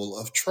and full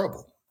of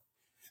trouble."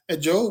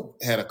 And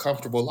Job had a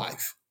comfortable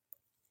life,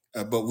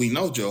 but we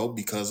know Job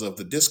because of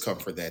the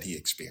discomfort that he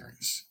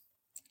experienced.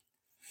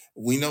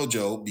 We know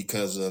Job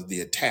because of the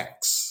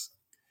attacks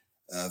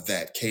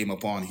that came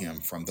upon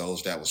him from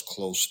those that was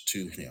close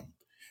to him.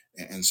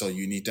 And so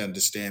you need to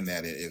understand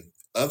that if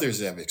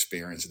others have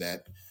experienced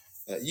that,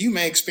 you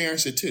may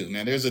experience it too.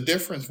 Now, there's a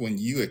difference when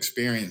you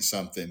experience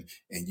something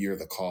and you're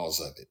the cause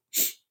of it.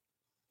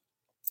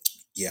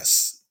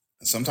 Yes,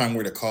 sometimes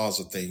we're the cause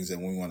of things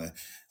and we want to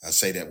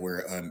say that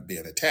we're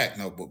being attacked.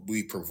 No, but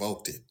we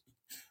provoked it.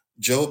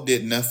 Job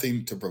did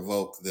nothing to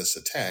provoke this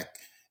attack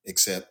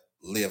except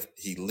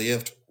he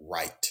lived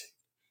right.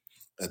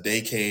 A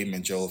day came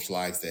in Job's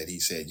life that he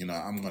said,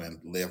 I'm going to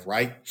live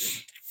right.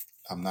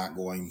 I'm not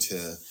going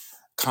to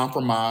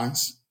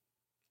compromise.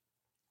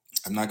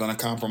 I'm not going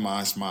to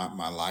compromise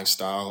my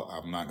lifestyle.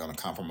 I'm not going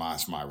to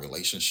compromise my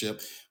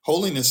relationship.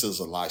 Holiness is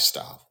a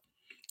lifestyle.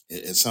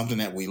 It's something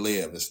that we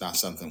live. It's not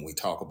something we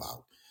talk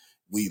about.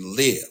 We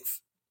live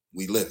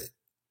it.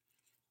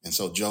 And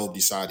so Job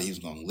decided he was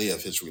going to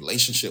live his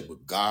relationship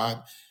with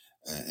God.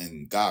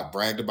 And God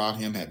bragged about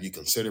him. Have you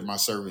considered my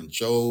servant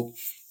Job?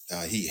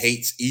 He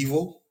hates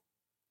evil.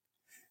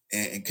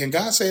 And can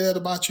God say that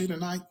about you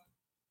tonight?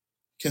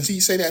 Can he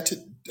say that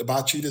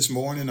about you this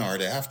morning or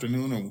the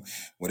afternoon or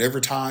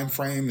whatever time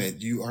frame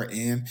that you are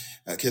in?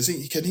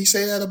 Can he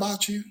say that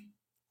about you?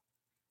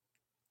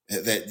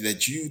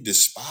 That you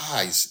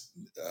despise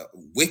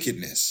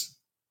wickedness,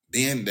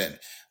 being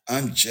that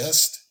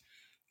unjust,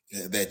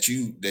 that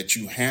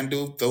you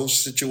handle those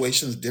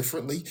situations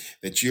differently,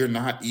 that you're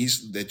not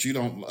easy, that you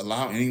don't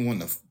allow anyone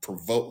to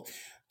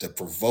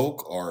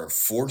provoke or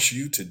force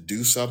you to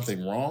do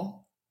something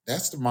wrong.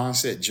 That's the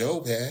mindset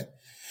Job had.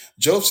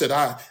 Job said,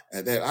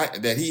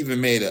 that he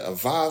even made a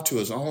vow to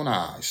his own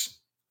eyes.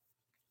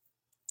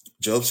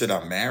 Job said,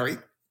 "I'm married,"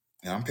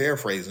 and I'm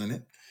paraphrasing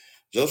it.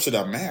 Job said,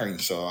 "I'm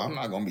married, so I'm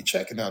not going to be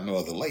checking out no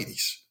other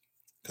ladies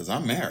because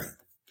I'm married.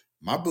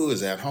 My boo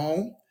is at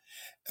home,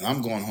 and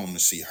I'm going home to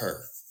see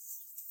her.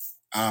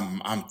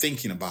 I'm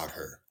thinking about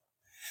her."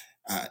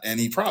 And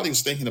he probably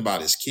was thinking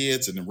about his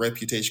kids and the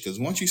reputation, because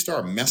once you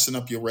start messing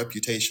up your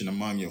reputation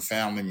among your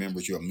family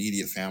members, your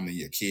immediate family,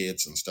 your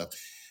kids and stuff,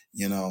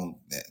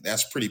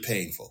 that's pretty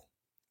painful.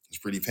 It's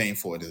pretty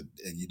painful, and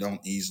you don't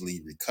easily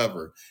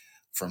recover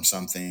from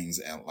some things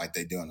like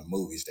they do in the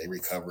movies. They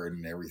recover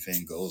and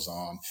everything goes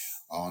on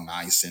all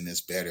nice and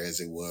it's better as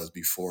it was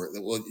before.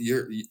 Well,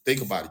 you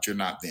think about it. You're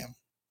not them.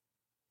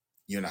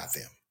 You're not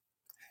them.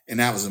 And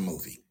that was a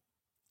movie.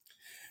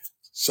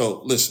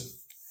 So listen,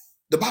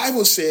 the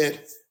Bible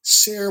said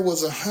Sarah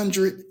was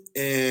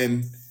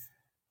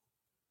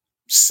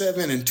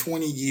 107 and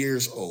 20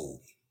 years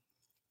old.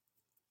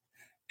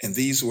 And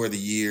these were the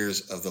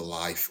years of the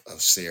life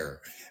of Sarah.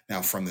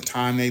 Now, from the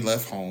time they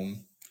left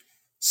home,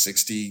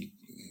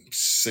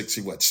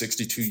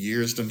 62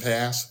 years done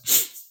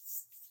passed.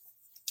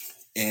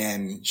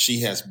 And she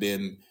has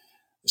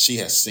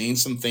seen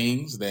some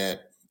things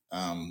that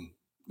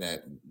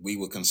we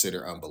would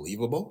consider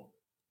unbelievable.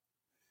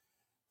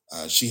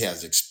 She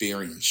has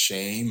experienced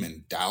shame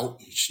and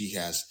doubt.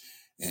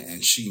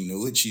 And she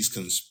knew it. She's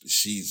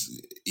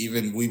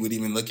even, we would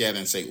even look at it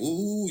and say,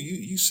 "Ooh,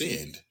 you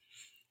sinned,"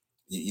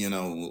 you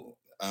know.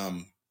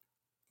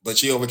 But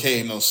she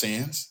overcame those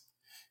sins.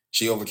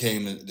 She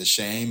overcame the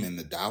shame and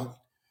the doubt.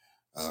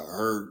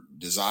 Her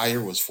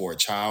desire was for a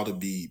child to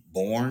be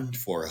born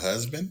for her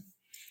husband.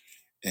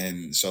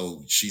 And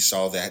so she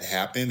saw that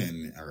happen,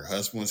 and her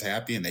husband was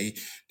happy, and they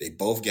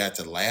both got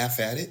to laugh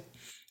at it.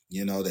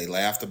 They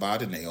laughed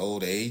about it in their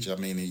old age. I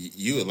mean,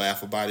 you would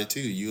laugh about it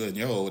too, you in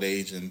your old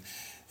age, and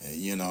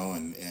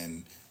and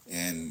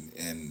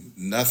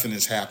nothing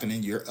is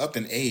happening. You're up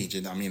in age,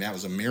 and I mean that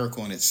was a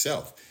miracle in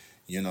itself.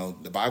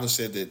 The Bible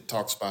said that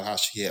talks about how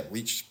she had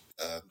reached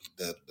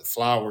the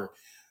flower,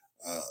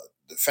 uh,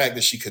 the fact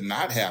that she could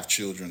not have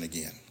children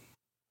again.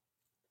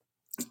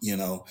 You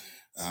know,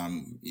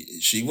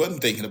 she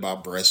wasn't thinking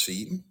about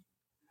breastfeeding.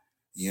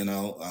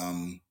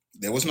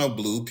 There was no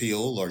blue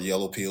pill or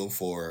yellow pill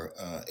for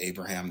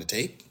Abraham to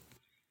take.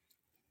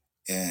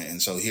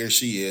 And so here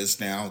she is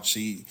now.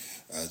 The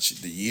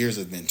years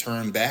have been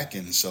turned back,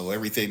 and so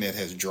everything that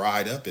has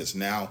dried up is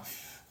now,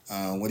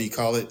 what do you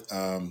call it?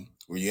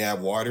 Where you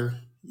have water,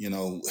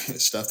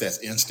 stuff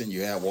that's instant.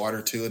 You add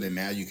water to it, and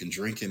now you can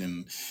drink it.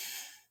 And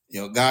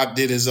God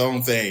did His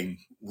own thing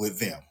with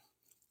them,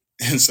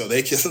 and so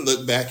they can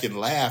look back and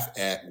laugh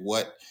at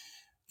what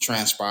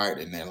transpired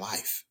in their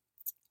life.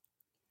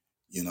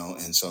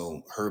 And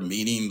so her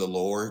meeting the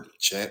Lord,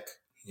 check.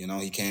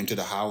 He came to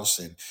the house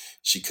and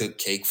she cooked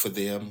cake for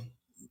them.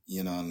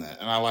 And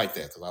I like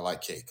that because I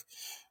like cake.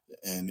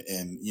 And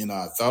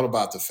I thought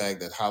about the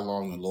fact that how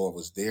long the Lord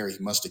was there. He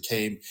must have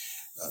came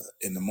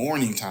in the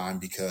morning time,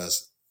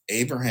 because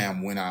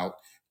Abraham went out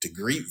to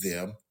greet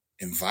them,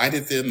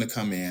 invited them to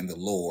come in, the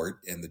Lord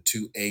and the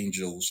two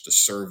angels, the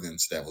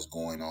servants that was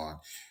going on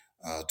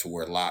to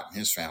where Lot and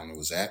his family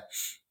was at.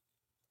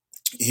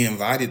 He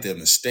invited them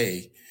to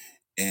stay,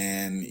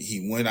 and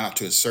he went out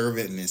to a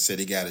servant and said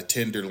he got a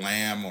tender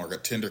lamb or a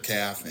tender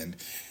calf,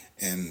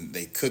 and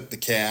they cooked the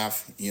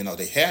calf.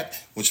 They had,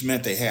 which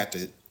meant they had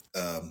to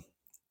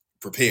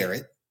prepare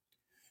it.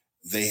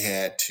 They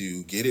had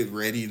to get it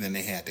ready, then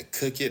they had to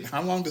cook it.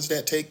 How long does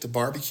that take to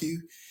barbecue?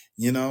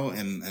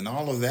 And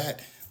all of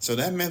that. So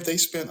that meant they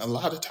spent a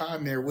lot of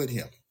time there with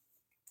him.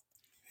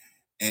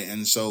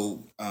 And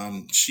so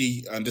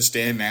she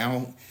understand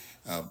now,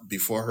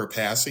 before her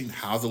passing,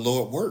 how the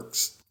Lord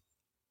works.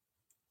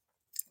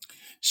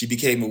 She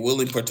became a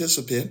willing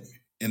participant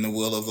in the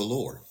will of the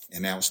Lord,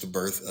 and that was the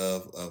birth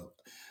of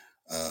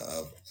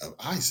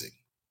Isaac.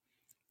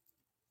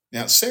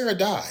 Now Sarah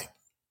died,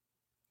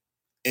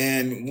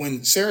 and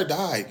when Sarah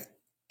died,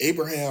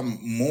 Abraham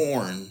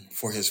mourned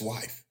for his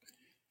wife.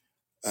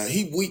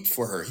 He wept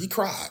for her. He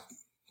cried.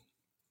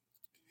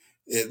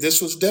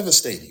 This was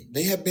devastating.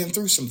 They had been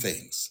through some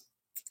things,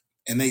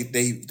 and they've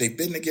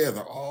been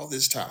together all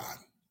this time,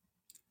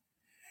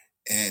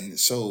 and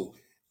so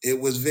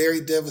it was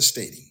very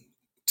devastating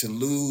to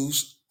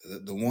lose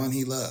the one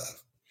he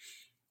loved.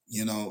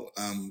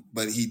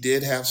 But he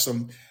did have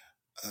some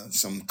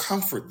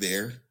comfort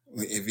there.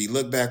 If you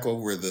look back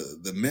over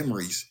the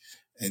memories,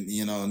 and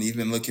and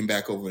even looking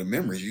back over the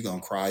memories, you're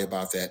gonna cry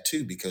about that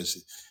too, because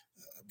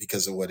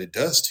of what it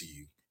does to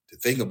you to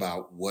think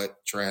about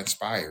what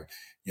transpired.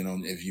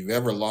 If you've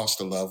ever lost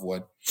a loved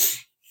one,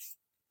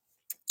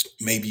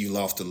 maybe you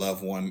lost a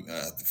loved one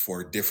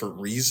for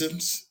different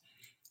reasons.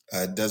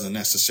 It doesn't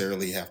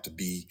necessarily have to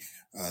be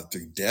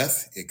through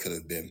death. It could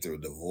have been through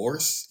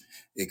divorce.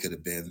 It could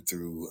have been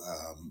through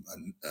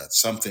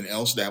something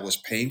else that was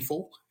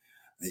painful,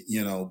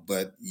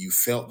 but you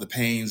felt the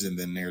pains. And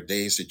then there are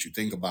days that you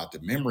think about the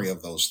memory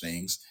of those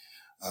things,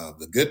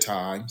 the good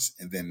times,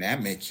 and then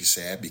that makes you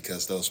sad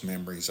because those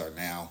memories are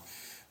now,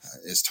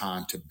 it's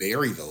time to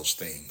bury those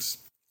things.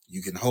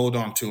 You can hold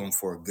on to them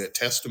for a good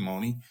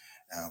testimony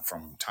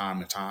from time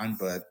to time,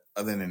 but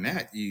other than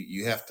that,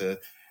 you have to,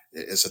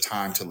 it's a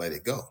time to let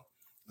it go.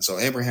 So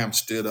Abraham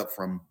stood up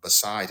from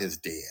beside his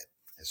dead,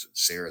 as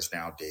Sarah's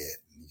now dead,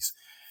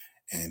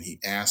 and he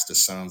asked the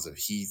sons of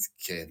Heth,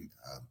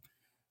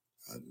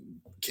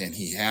 can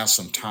he have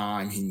some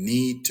time? He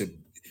need to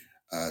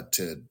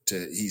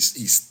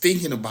he's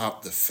thinking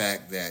about the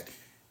fact that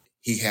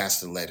he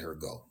has to let her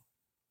go.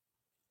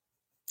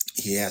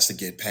 He has to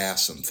get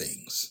past some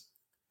things.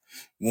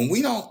 When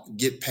we don't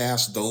get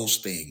past those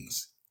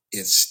things,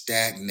 it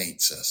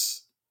stagnates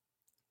us.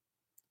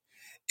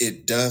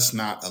 It does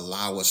not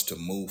allow us to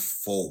move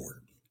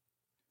forward.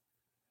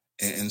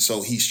 And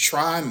so he's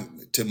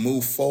trying to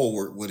move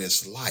forward with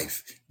his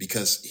life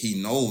because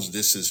he knows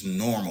this is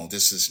normal,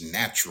 this is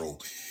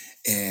natural,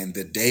 and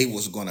the day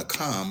was going to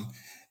come,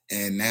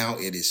 and now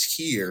it is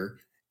here,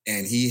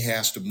 and he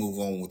has to move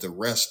on with the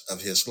rest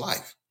of his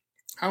life.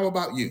 How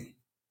about you?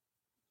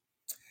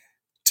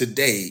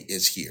 Today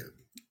is here.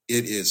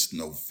 It is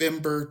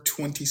November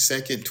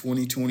 22nd,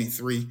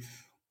 2023.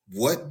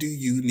 What do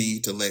you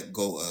need to let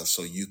go of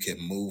so you can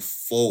move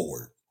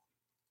forward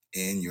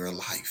in your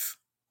life?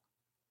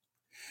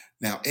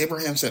 Now,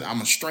 Abraham said, I'm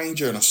a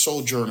stranger and a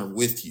sojourner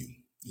with you.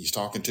 He's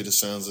talking to the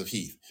sons of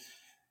Heth.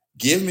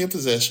 Give me a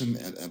possession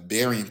and a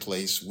burying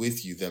place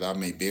with you that I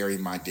may bury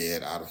my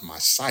dead out of my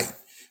sight.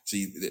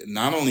 See,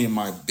 not only am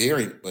I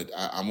buried, but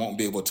I won't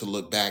be able to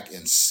look back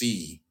and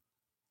see,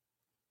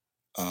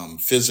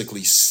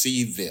 physically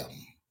see them,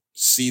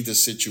 see the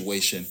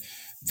situation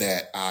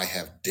that I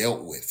have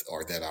dealt with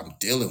or that I'm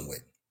dealing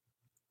with.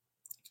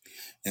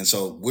 And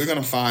so we're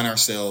going to find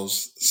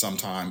ourselves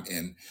sometime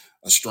in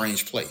a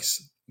strange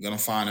place. We're going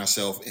to find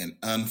ourselves in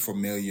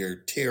unfamiliar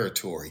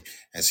territory.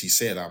 As he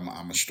said,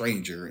 I'm a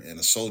stranger and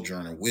a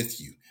sojourner with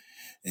you.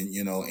 And,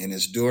 and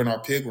it's during our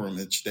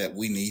pilgrimage that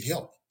we need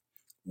help.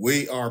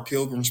 We are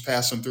pilgrims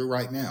passing through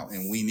right now,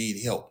 and we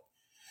need help.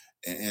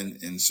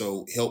 And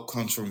so help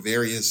comes from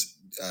various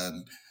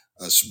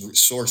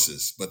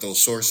sources, but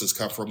those sources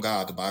come from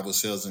God. The Bible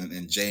says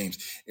in James,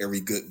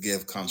 every good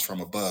gift comes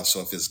from above. So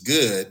if it's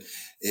good,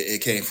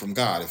 it came from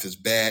God. If it's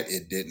bad,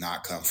 it did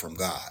not come from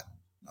God.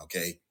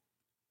 Okay.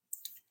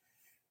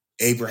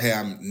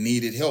 Abraham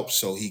needed help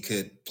so he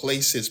could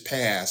place his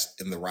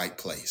past in the right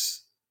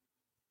place.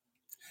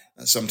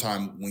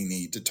 Sometimes we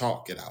need to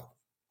talk it out.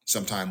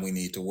 Sometimes we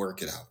need to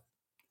work it out.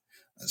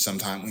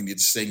 Sometimes we need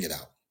to sing it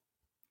out.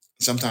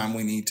 Sometimes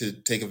we need to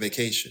take a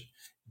vacation,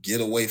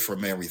 get away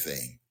from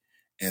everything,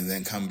 and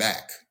then come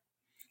back.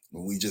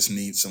 But we just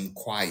need some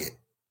quiet,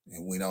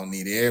 and we don't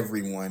need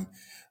everyone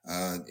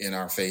in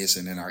our face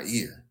and in our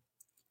ear.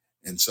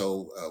 And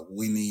so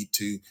we need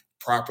to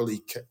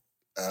properly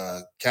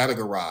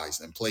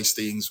categorize and place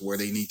things where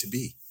they need to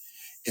be.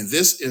 In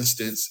this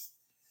instance,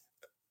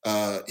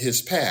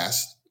 his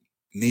past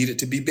needed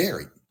to be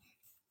buried.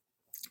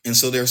 And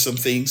so there's some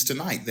things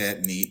tonight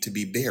that need to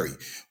be buried.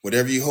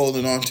 Whatever you're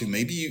holding on to,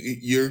 maybe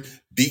you're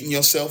beating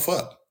yourself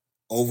up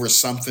over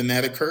something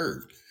that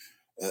occurred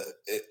uh,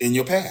 in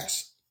your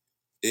past.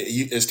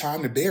 It's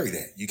time to bury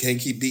that. You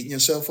can't keep beating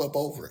yourself up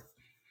over it.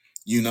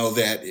 You know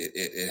that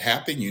it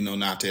happened. You know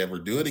not to ever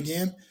do it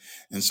again.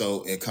 And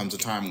so it comes a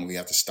time when we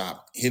have to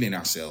stop hitting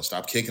ourselves,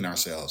 stop kicking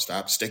ourselves,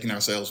 stop sticking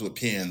ourselves with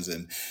pins,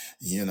 and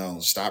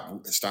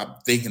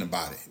stop thinking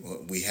about it.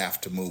 We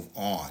have to move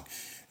on.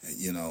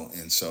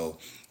 And so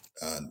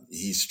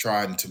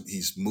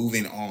he's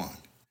moving on.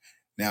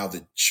 Now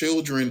the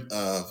children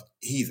of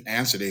Heth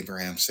answered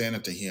Abraham, saying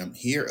unto him,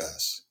 Hear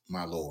us,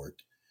 my Lord.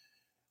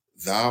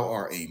 Thou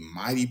art a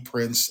mighty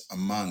prince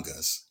among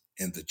us,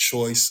 in the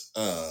choice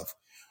of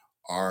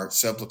our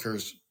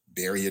sepulchres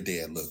bury your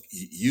dead. Look,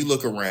 you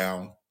look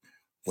around,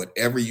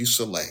 whatever you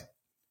select,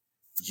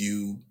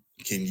 you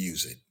can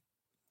use it.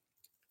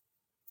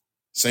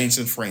 Saints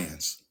and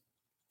friends,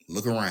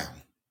 look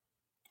around.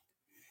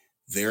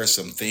 There are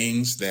some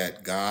things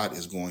that God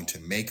is going to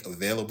make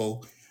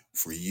available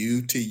for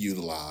you to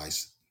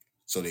utilize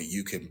so that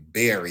you can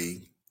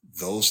bury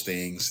those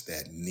things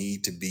that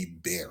need to be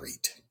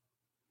buried.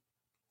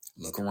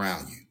 Look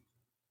around you.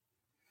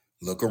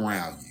 Look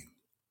around you.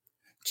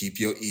 Keep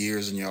your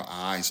ears and your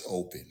eyes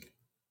open.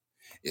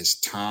 It's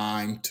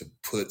time to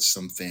put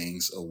some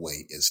things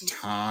away. It's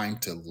time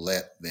to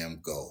let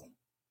them go.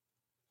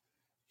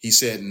 He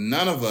said,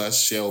 None of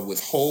us shall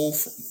withhold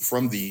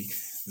from thee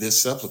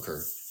this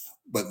sepulchre,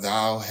 but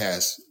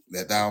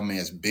that thou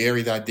mayest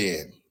bury thy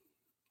dead.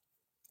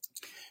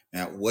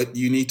 Now, what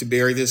you need to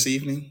bury this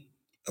evening,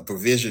 a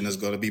provision is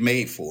going to be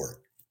made for it.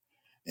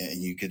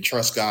 And you can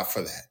trust God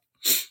for that.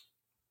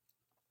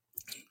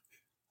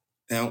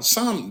 Now,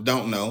 some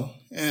don't know,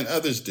 and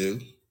others do.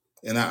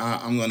 And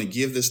I'm going to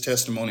give this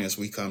testimony as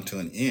we come to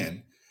an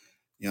end.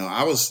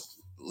 I was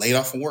laid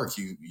off from work.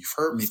 You've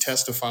heard me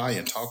testify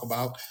and talk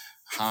about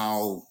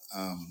how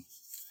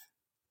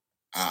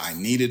I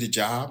needed a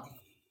job.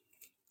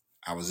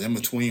 I was in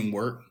between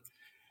work,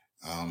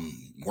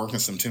 working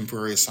some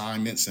temporary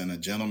assignments, and a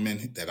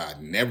gentleman that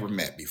I'd never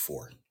met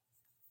before.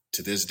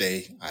 To this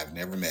day, I've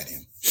never met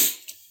him.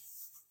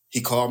 He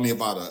called me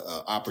about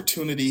an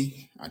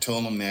opportunity. I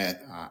told him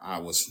that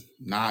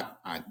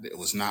it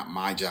was not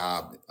my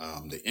job.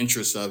 The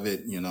interest of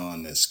it,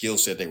 and the skill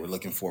set they were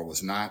looking for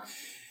was not.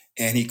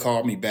 And he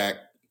called me back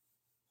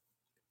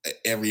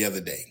every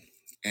other day.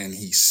 And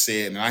he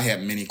said, and I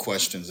had many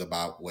questions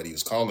about what he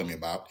was calling me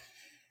about.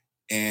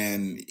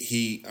 And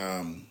he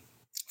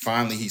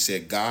finally, he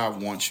said,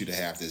 God wants you to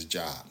have this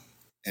job.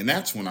 And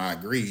that's when I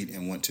agreed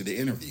and went to the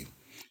interview.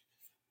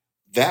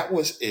 That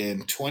was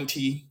in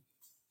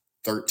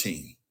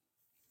 2013.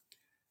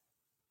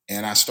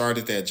 And I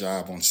started that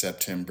job on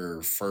September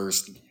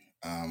 1st,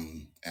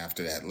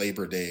 after that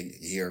Labor Day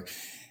here.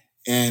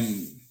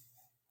 And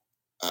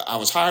I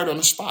was hired on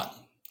the spot,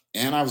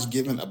 and I was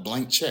given a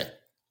blank check.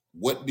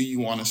 What do you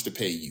want us to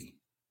pay you?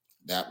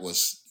 That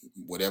was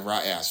whatever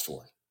I asked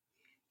for.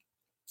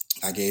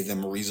 I gave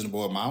them a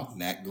reasonable amount,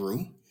 and that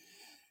grew.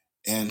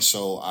 And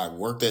so I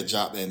worked that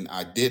job, and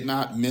I did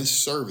not miss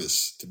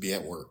service to be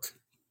at work.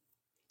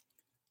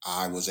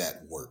 I was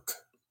at work.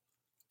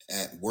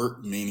 At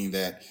work, meaning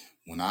that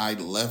when I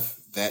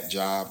left that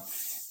job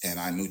and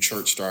I knew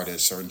church started at a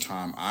certain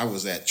time, I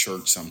was at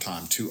church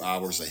sometime 2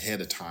 hours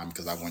ahead of time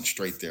because I went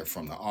straight there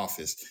from the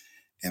office.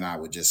 And I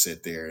would just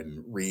sit there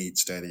and read,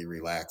 study,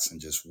 relax,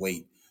 and just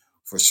wait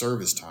for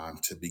service time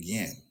to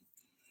begin.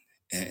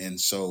 And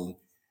so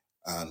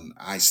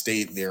I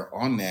stayed there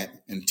on that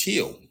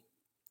until.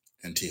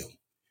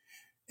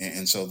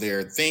 And so there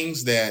are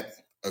things that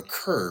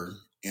occur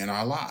in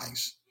our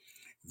lives.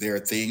 There are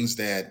things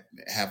that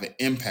have an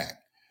impact,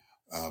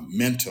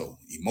 mental,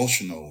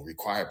 emotional,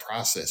 require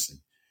processing.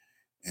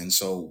 And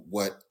so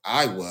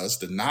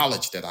the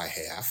knowledge that I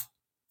have,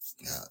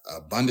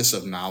 abundance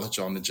of knowledge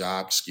on the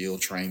job, skill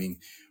training,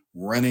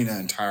 running an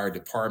entire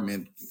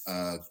department,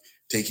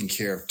 taking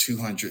care of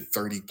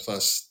 230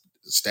 plus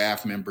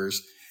staff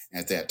members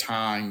at that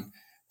time,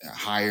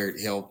 hired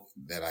help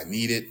that I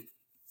needed.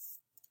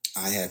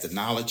 I had the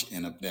knowledge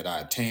that I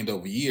obtained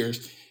over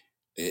years.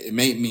 It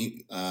made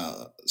me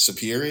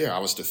superior. I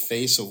was the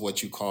face of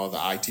what you call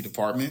the IT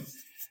department.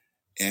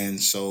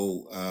 And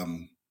so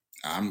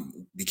I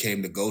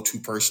became the go-to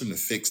person to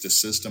fix the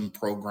system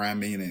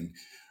programming and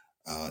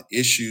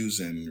issues,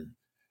 and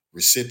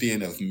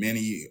recipient of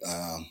many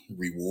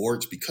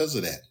rewards because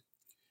of that.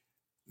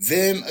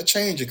 Then a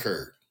change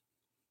occurred.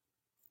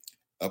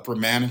 Upper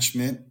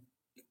management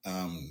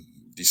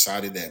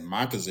decided that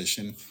my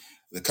position,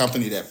 the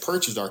company that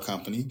purchased our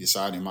company,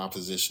 decided my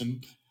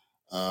position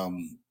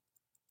um,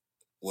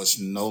 was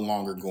no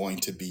longer going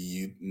to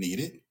be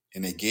needed,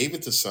 and they gave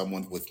it to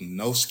someone with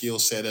no skill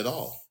set at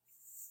all.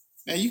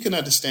 Now you can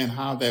understand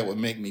how that would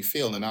make me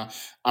feel, and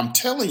I'm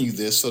telling you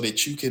this so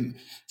that you can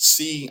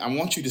see. I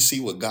want you to see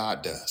what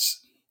God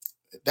does.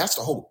 That's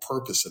the whole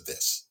purpose of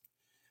this.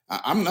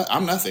 I'm not.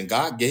 I'm nothing.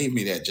 God gave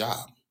me that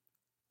job,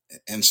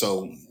 and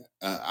so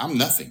I'm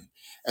nothing.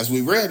 As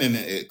we read in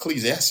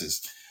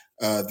Ecclesiastes,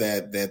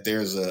 that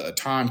there's a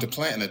time to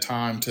plant and a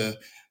time to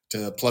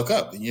pluck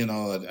up.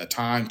 A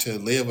time to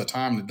live, a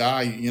time to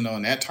die.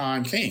 And that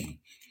time came,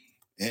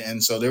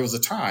 and so there was a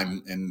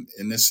time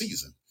in this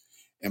season.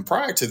 And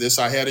prior to this,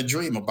 I had a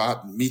dream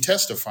about me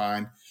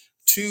testifying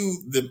to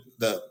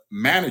the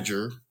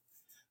manager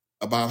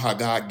about how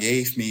God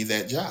gave me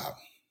that job.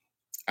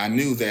 I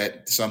knew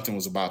that something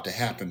was about to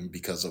happen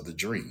because of the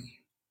dream.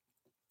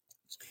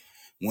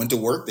 Went to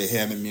work, they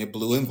handed me a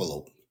blue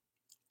envelope.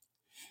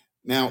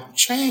 Now,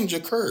 change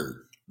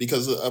occurred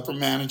because of upper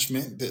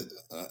management.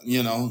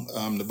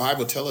 The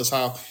Bible tells us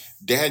how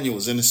Daniel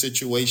was in a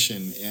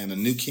situation and a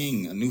new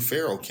king, a new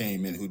Pharaoh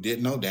came in who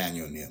didn't know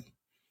Daniel and him.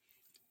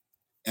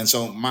 And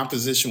so my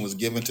position was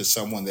given to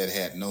someone that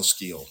had no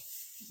skill,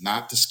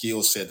 not the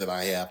skill set that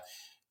I have.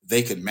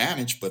 They could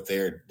manage, but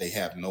they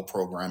have no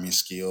programming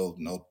skill,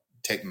 no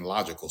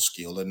technological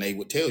skill, and they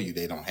would tell you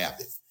they don't have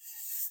it.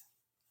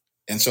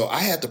 And so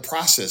I had to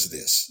process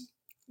this.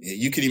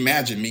 You can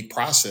imagine me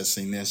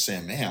processing this,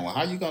 saying, man, well,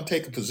 how are you going to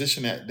take a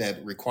position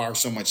that requires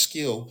so much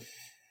skill?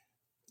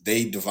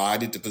 They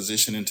divided the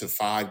position into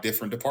 5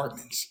 different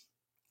departments.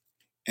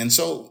 And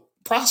so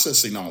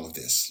processing all of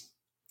this,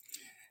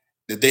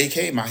 the day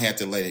came, I had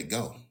to let it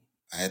go.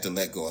 I had to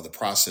let go of the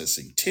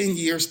processing. 10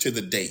 years to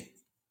the date,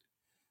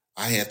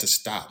 I had to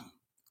stop.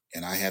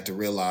 And I had to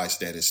realize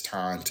that it's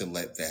time to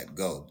let that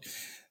go.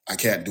 I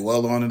can't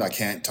dwell on it. I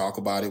can't talk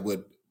about it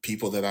with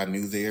people that I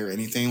knew there,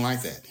 anything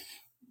like that.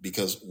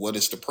 Because what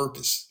is the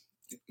purpose?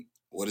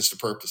 What is the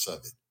purpose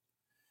of it?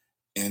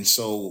 And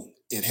so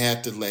it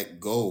had to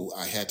let go.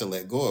 I had to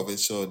let go of it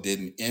so it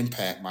didn't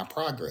impact my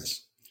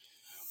progress.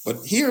 But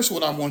here's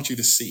what I want you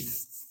to see.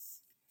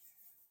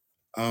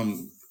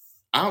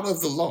 Out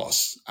of the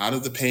loss, out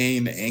of the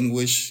pain, the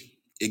anguish,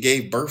 it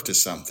gave birth to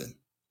something.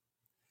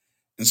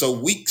 And so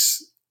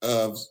weeks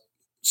of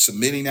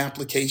submitting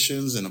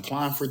applications and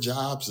applying for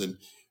jobs and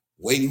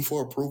waiting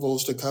for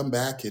approvals to come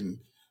back and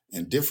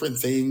different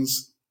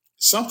things,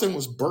 something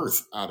was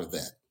birthed out of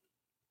that.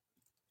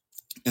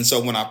 And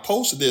so when I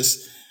post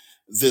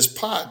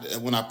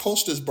when I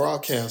post this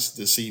broadcast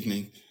this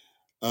evening,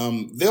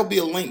 there'll be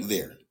a link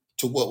there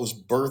to what was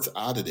birthed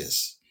out of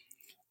this.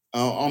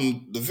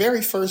 On the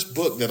very first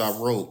book that I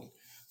wrote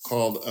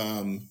called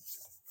uh,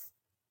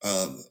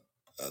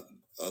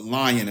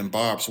 Lion and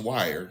Barb's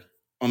Wire,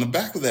 on the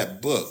back of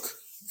that book,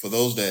 for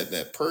those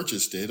that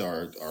purchased it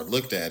or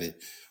looked at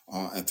it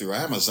and through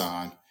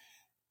Amazon,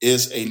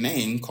 is a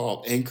name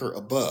called Anchor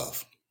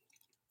Above.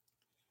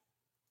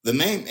 The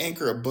name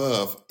Anchor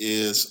Above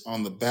is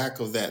on the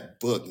back of that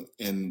book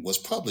and was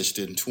published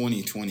in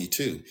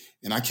 2022.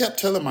 And I kept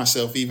telling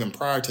myself even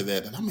prior to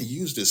that I'm going to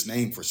use this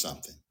name for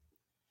something.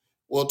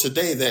 Well,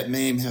 today that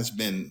name has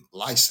been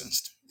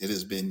licensed.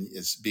 It's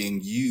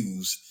being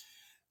used.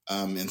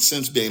 And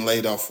since being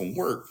laid off from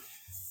work,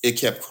 it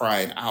kept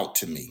crying out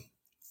to me.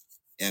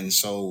 And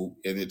so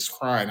in its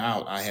crying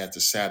out, I had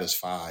to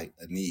satisfy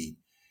a need.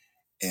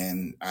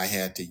 And I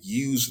had to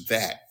use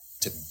that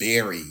to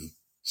bury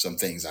some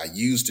things. I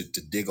used it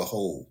to dig a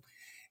hole,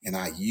 and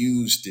I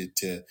used it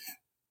to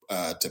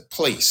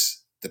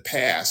place the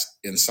past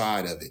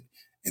inside of it,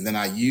 and then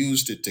I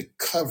used it to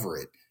cover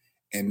it.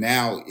 And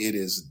now it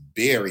is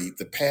buried.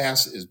 The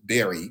past is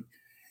buried,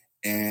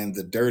 and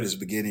the dirt is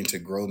beginning to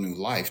grow new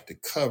life to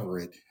cover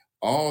it,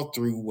 all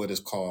through what is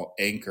called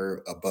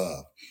Anchor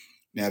Above.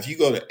 Now, if you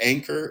go to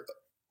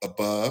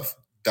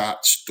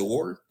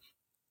anchorabove.store,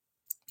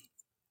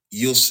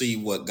 you'll see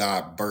what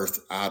God birthed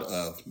out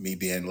of me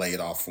being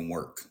laid off from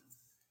work.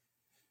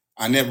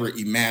 I never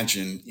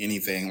imagined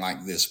anything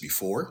like this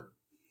before,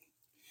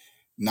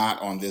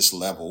 not on this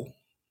level.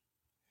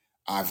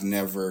 I've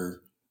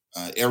never,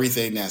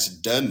 everything that's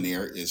done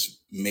there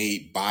is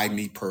made by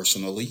me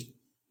personally,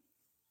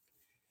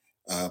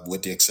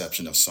 with the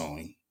exception of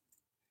sewing.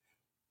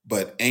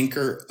 But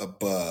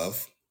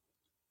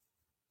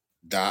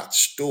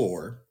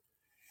anchorabove.store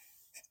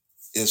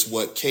is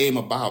what came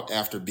about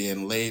after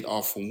being laid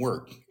off from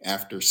work.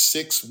 After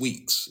 6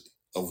 weeks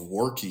of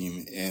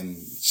working and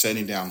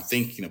sitting down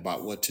thinking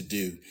about what to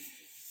do,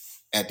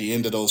 at the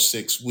end of those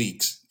 6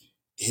 weeks,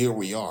 here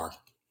we are.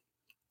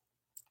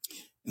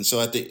 And so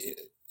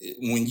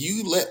when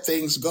you let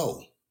things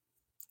go,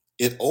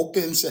 it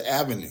opens an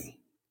avenue.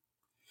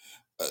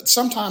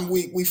 Sometimes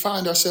we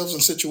find ourselves in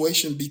a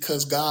situation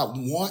because God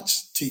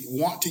wants to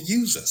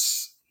use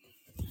us.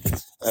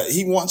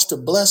 He wants to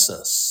bless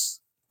us.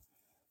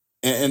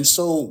 And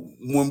so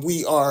when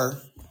we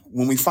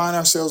find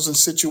ourselves in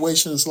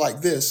situations like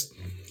this,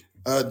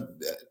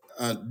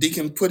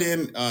 Deacon, put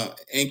in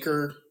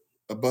Anchor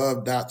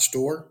above dot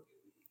store.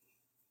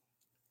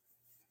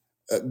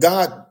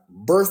 God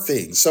birth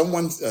things.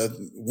 Someone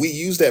we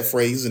use that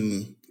phrase,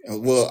 and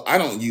well, I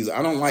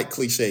don't like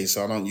cliches,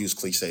 so I don't use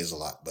cliches a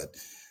lot. But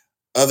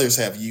others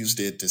have used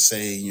it to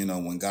say,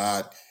 when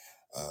God,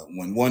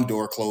 when one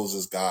door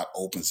closes, God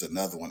opens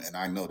another one, and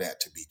I know that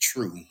to be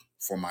true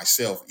for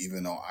myself,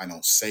 even though I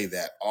don't say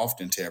that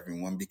often to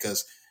everyone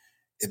because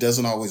it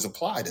doesn't always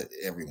apply to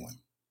everyone.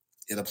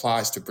 It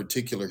applies to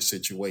particular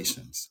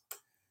situations,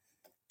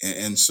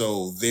 and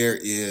so there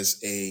is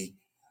a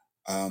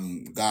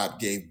God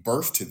gave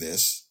birth to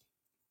this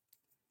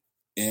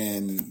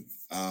and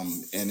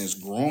is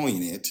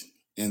growing it.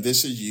 And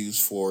this is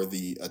used for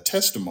the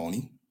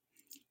testimony.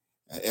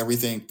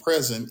 Everything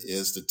present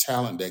is the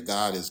talent that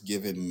God has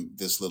given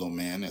this little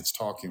man that's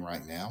talking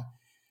right now,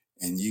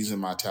 and using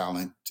my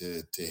talent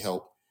to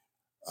help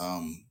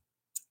um,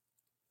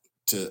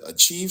 to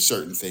achieve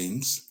certain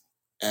things,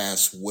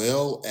 as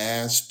well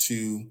as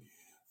to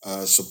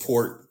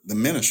support the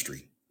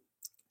ministry.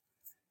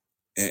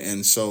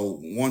 And so,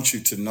 want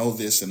you to know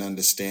this and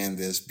understand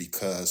this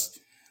because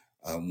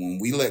when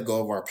we let go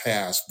of our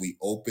past, we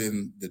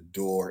open the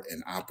door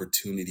and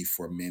opportunity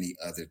for many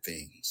other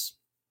things.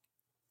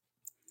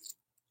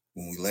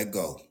 When we let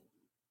go,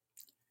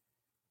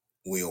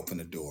 we open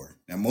the door.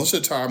 Now, most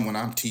of the time when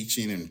I'm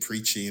teaching and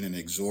preaching and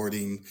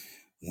exhorting,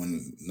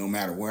 when no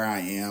matter where I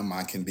am,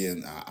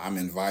 I'm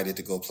invited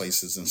to go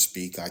places and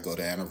speak. I go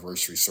to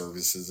anniversary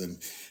services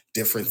and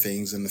different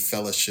things in the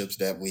fellowships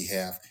that we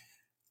have.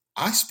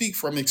 I speak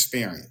from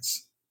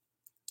experience.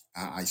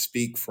 I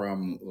speak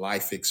from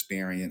life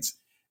experience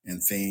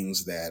and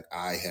things that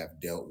I have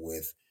dealt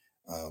with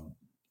um,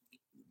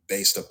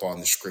 based upon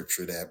the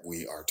scripture that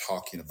we are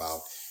talking about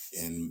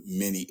in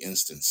many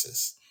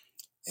instances.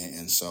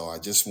 And so I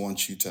just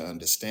want you to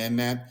understand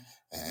that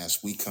as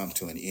we come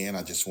to an end.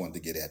 I just wanted to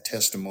get that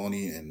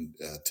testimony and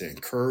to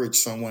encourage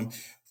someone,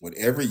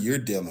 whatever you're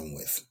dealing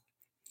with.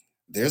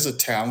 There's a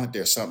talent,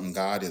 there's something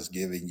God has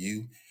given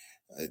you.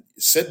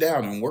 Sit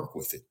down and work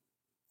with it.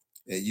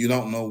 You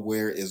don't know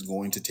where it's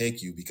going to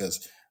take you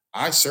because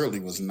I certainly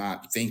was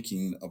not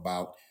thinking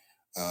about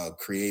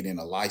creating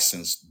a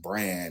licensed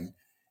brand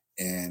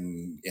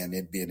and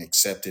it being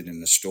accepted in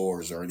the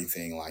stores or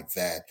anything like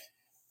that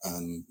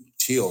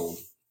until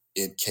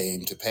it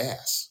came to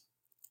pass.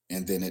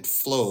 And then it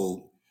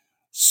flowed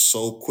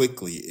so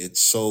quickly,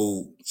 it's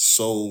so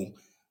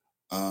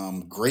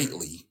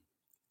greatly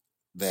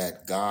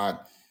that God,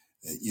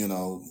 you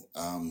know,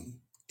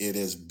 it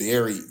has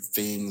buried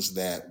things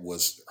that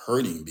was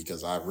hurting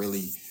because I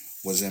really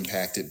was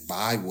impacted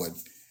by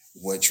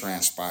what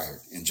transpired.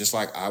 And just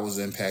like I was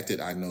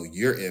impacted, I know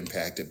you're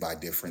impacted by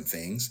different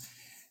things.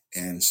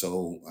 And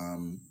so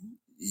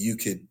you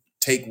could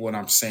take what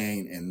I'm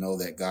saying and know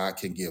that God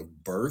can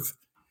give birth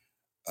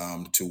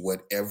to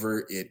whatever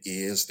it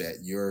is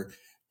that your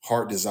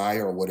heart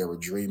desire or whatever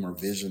dream or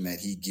vision that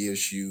He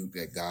gives you,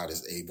 that God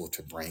is able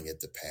to bring it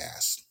to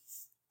pass.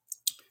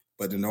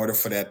 But in order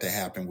for that to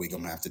happen, we're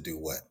going to have to do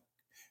what?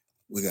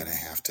 We're going to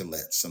have to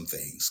let some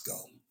things go.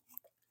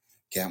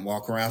 Can't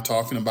walk around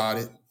talking about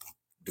it,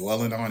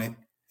 dwelling on it.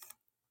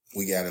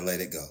 We got to let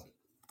it go.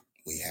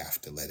 We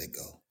have to let it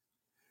go.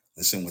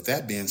 Listen, with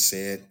that being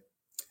said,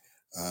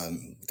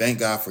 thank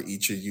God for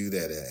each of you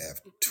that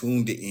have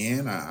tuned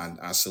in.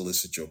 I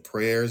solicit your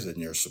prayers and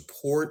your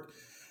support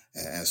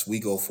as we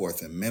go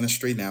forth in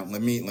ministry. Now,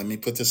 let me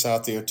put this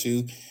out there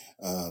too.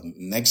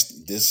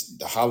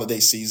 The holiday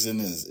season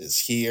is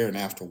here, and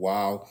after a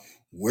while,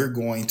 we're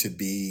going to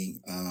be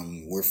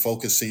we're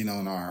focusing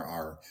on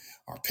our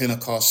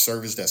Pentecost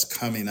service that's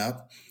coming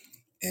up,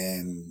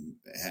 and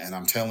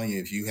I'm telling you,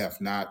 if you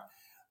have not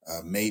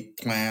made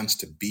plans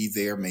to be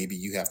there, maybe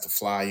you have to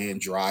fly in,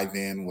 drive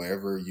in,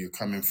 wherever you're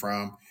coming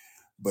from,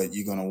 but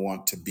you're going to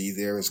want to be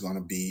there. It's going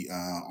to be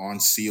on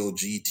COG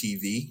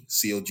TV,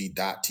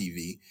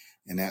 COG.TV,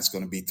 and that's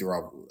going to be through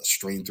our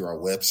stream through our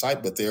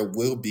website. But there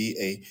will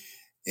be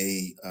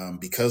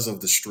because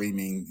of the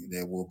streaming,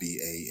 there will be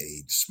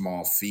a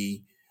small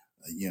fee,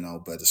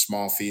 but the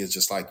small fee is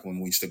just like when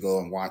we used to go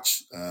and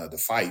watch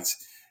the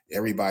fights.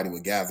 Everybody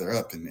would gather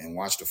up and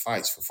watch the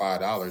fights for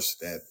 $5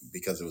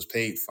 because it was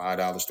paid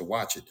 $5 to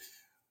watch it.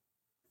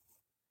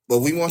 But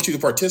we want you to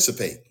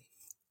participate.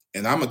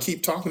 And I'm going to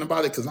keep talking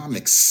about it because I'm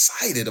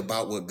excited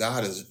about what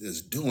God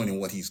is doing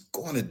and what He's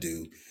going to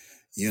do,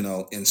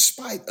 in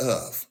spite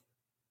of.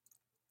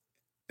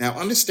 Now,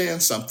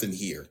 understand something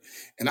here.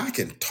 And I'm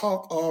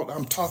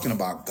talking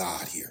about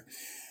God here.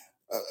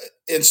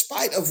 In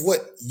spite of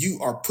what you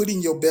are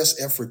putting your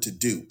best effort to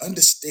do,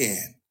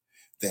 understand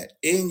that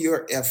in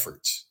your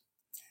efforts,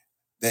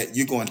 that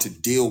you're going to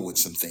deal with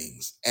some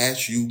things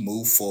as you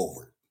move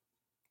forward.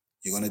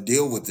 You're going to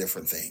deal with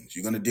different things.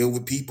 You're going to deal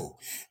with people.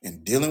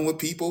 And dealing with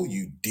people,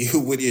 you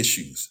deal with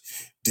issues.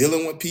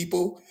 Dealing with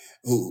people,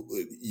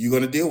 you're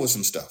going to deal with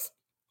some stuff.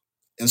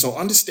 And so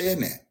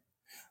understand that.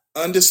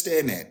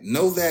 Understand that.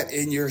 Know that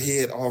in your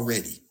head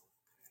already.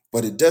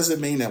 But it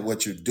doesn't mean that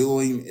what you're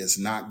doing is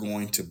not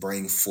going to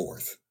bring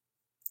forth.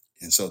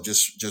 And so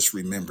just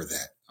remember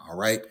that. All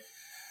right.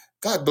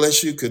 God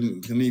bless you.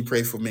 Can you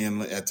pray for me?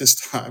 And at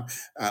this time,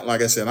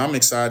 like I said, I'm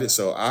excited,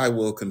 so I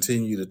will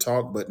continue to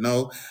talk. But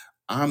no,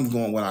 I'm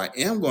going. What I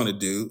am going to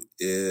do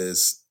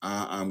is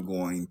I'm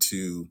going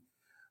to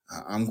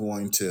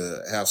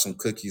have some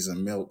cookies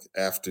and milk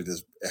after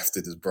this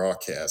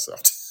broadcast.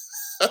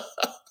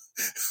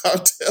 I'll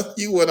tell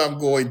you what I'm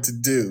going to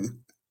do,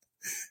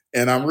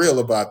 and I'm real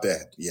about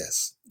that.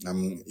 Yes,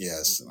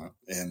 yes,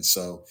 and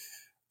so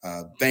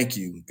thank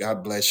you.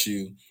 God bless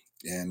you.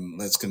 And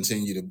let's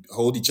continue to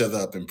hold each other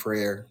up in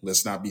prayer.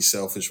 Let's not be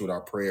selfish with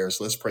our prayers.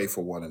 Let's pray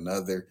for one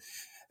another.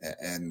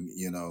 And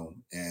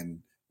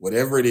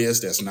whatever it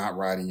is that's not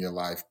right in your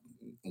life,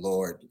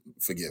 Lord,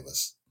 forgive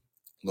us.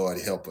 Lord,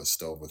 help us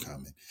to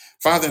overcome it.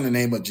 Father, in the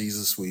name of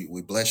Jesus,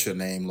 we bless your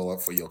name,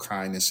 Lord, for your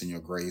kindness and your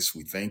grace.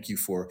 We thank you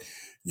for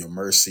your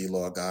mercy,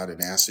 Lord God, and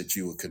ask that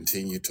you would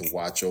continue to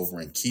watch over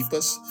and keep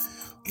us,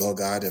 Lord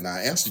God. And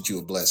I ask that you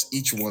would bless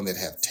each one that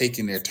have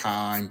taken their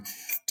time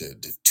to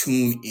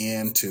tune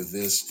in to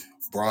this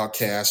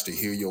broadcast to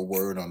hear your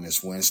word on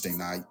this Wednesday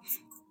night.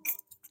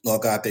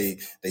 Lord God, they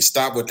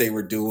stopped what they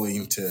were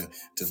doing to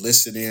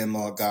listen in,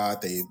 Lord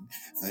God.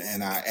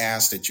 And I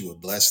ask that you would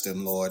bless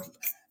them, Lord.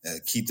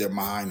 Keep their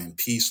mind in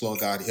peace, Lord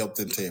God. Help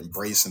them to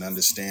embrace and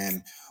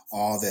understand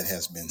all that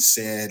has been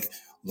said,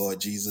 Lord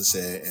Jesus.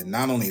 And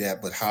not only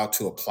that, but how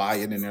to apply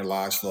it in their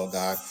lives, Lord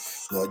God,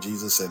 Lord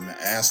Jesus. And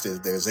ask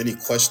if there's any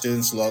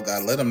questions, Lord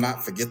God. Let them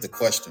not forget the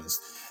questions,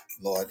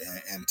 Lord,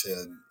 and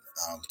to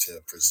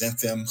present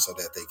them so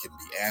that they can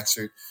be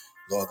answered,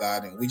 Lord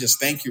God. And we just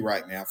thank you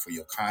right now for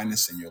your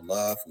kindness and your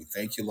love. We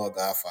thank you, Lord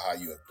God, for how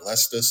you have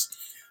blessed us,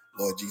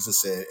 Lord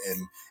Jesus,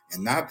 and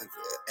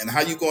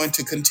how you're going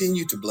to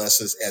continue to bless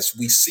us as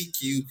we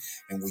seek you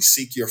and we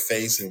seek your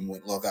face, and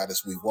Lord God,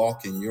 as we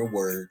walk in your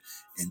word,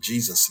 in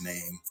Jesus'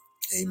 name,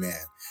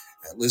 amen.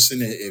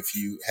 Listen, if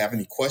you have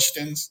any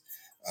questions,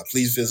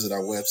 please visit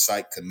our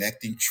website,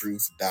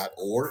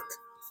 connectingtruth.org.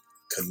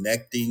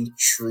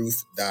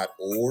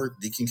 Connectingtruth.org.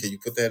 Deacon, can you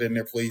put that in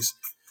there, please?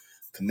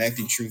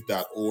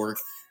 Connectingtruth.org.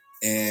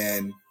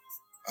 And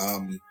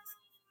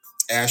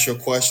ask your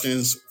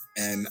questions,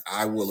 and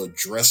I will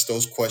address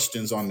those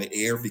questions on the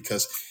air,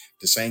 because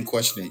the same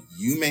question that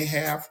you may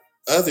have,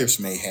 others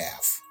may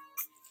have.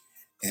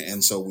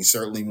 And so we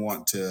certainly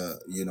want to,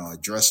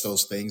 address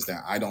those things.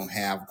 That I don't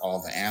have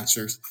all the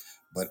answers,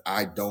 but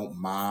I don't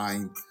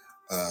mind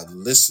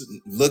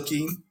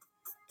looking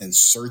and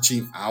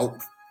searching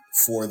out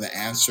for the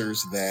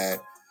answers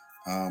that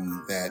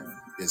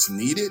is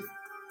needed.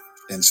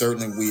 And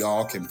certainly we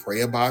all can pray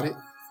about it,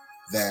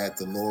 that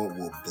the Lord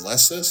will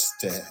bless us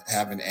to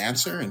have an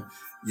answer. And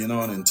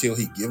until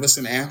he give us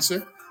an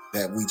answer,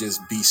 that we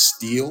just be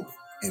still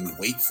and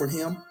wait for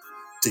him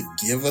to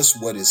give us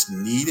what is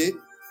needed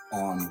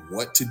on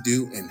what to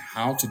do and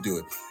how to do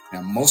it.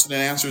 Now, most of the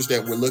answers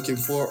that we're looking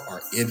for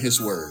are in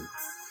his word.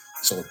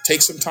 So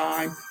take some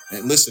time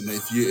and listen.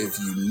 If you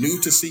new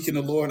to seeking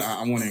the Lord,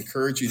 I want to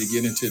encourage you to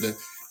get into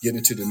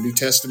the New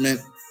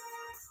Testament.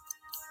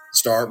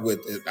 Start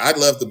with, I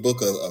love the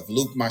book of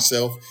Luke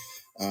myself.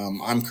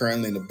 I'm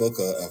currently in the book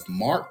of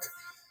Mark,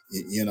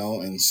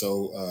 and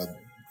so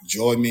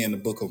join me in the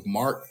book of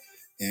Mark.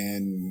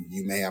 And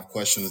you may have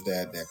questions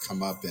that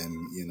come up, and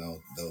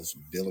those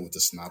dealing with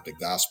the synoptic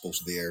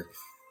gospels there.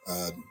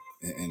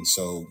 And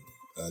so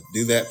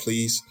do that,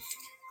 please,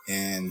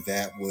 and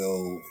that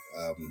will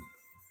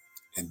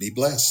and be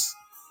blessed.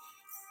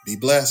 Be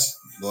blessed.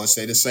 Lord,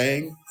 say the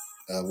same.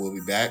 We'll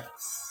be back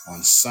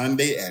on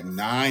Sunday at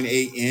 9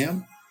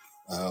 a.m.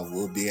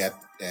 We'll be at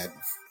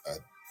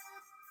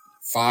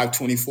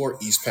 524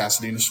 East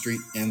Pasadena Street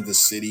in the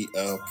city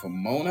of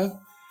Pomona,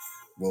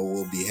 where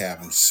we'll be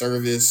having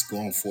service,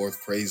 going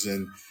forth,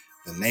 praising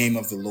the name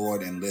of the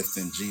Lord and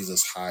lifting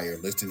Jesus higher,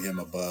 lifting him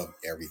above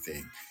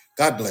everything.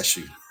 God bless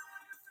you.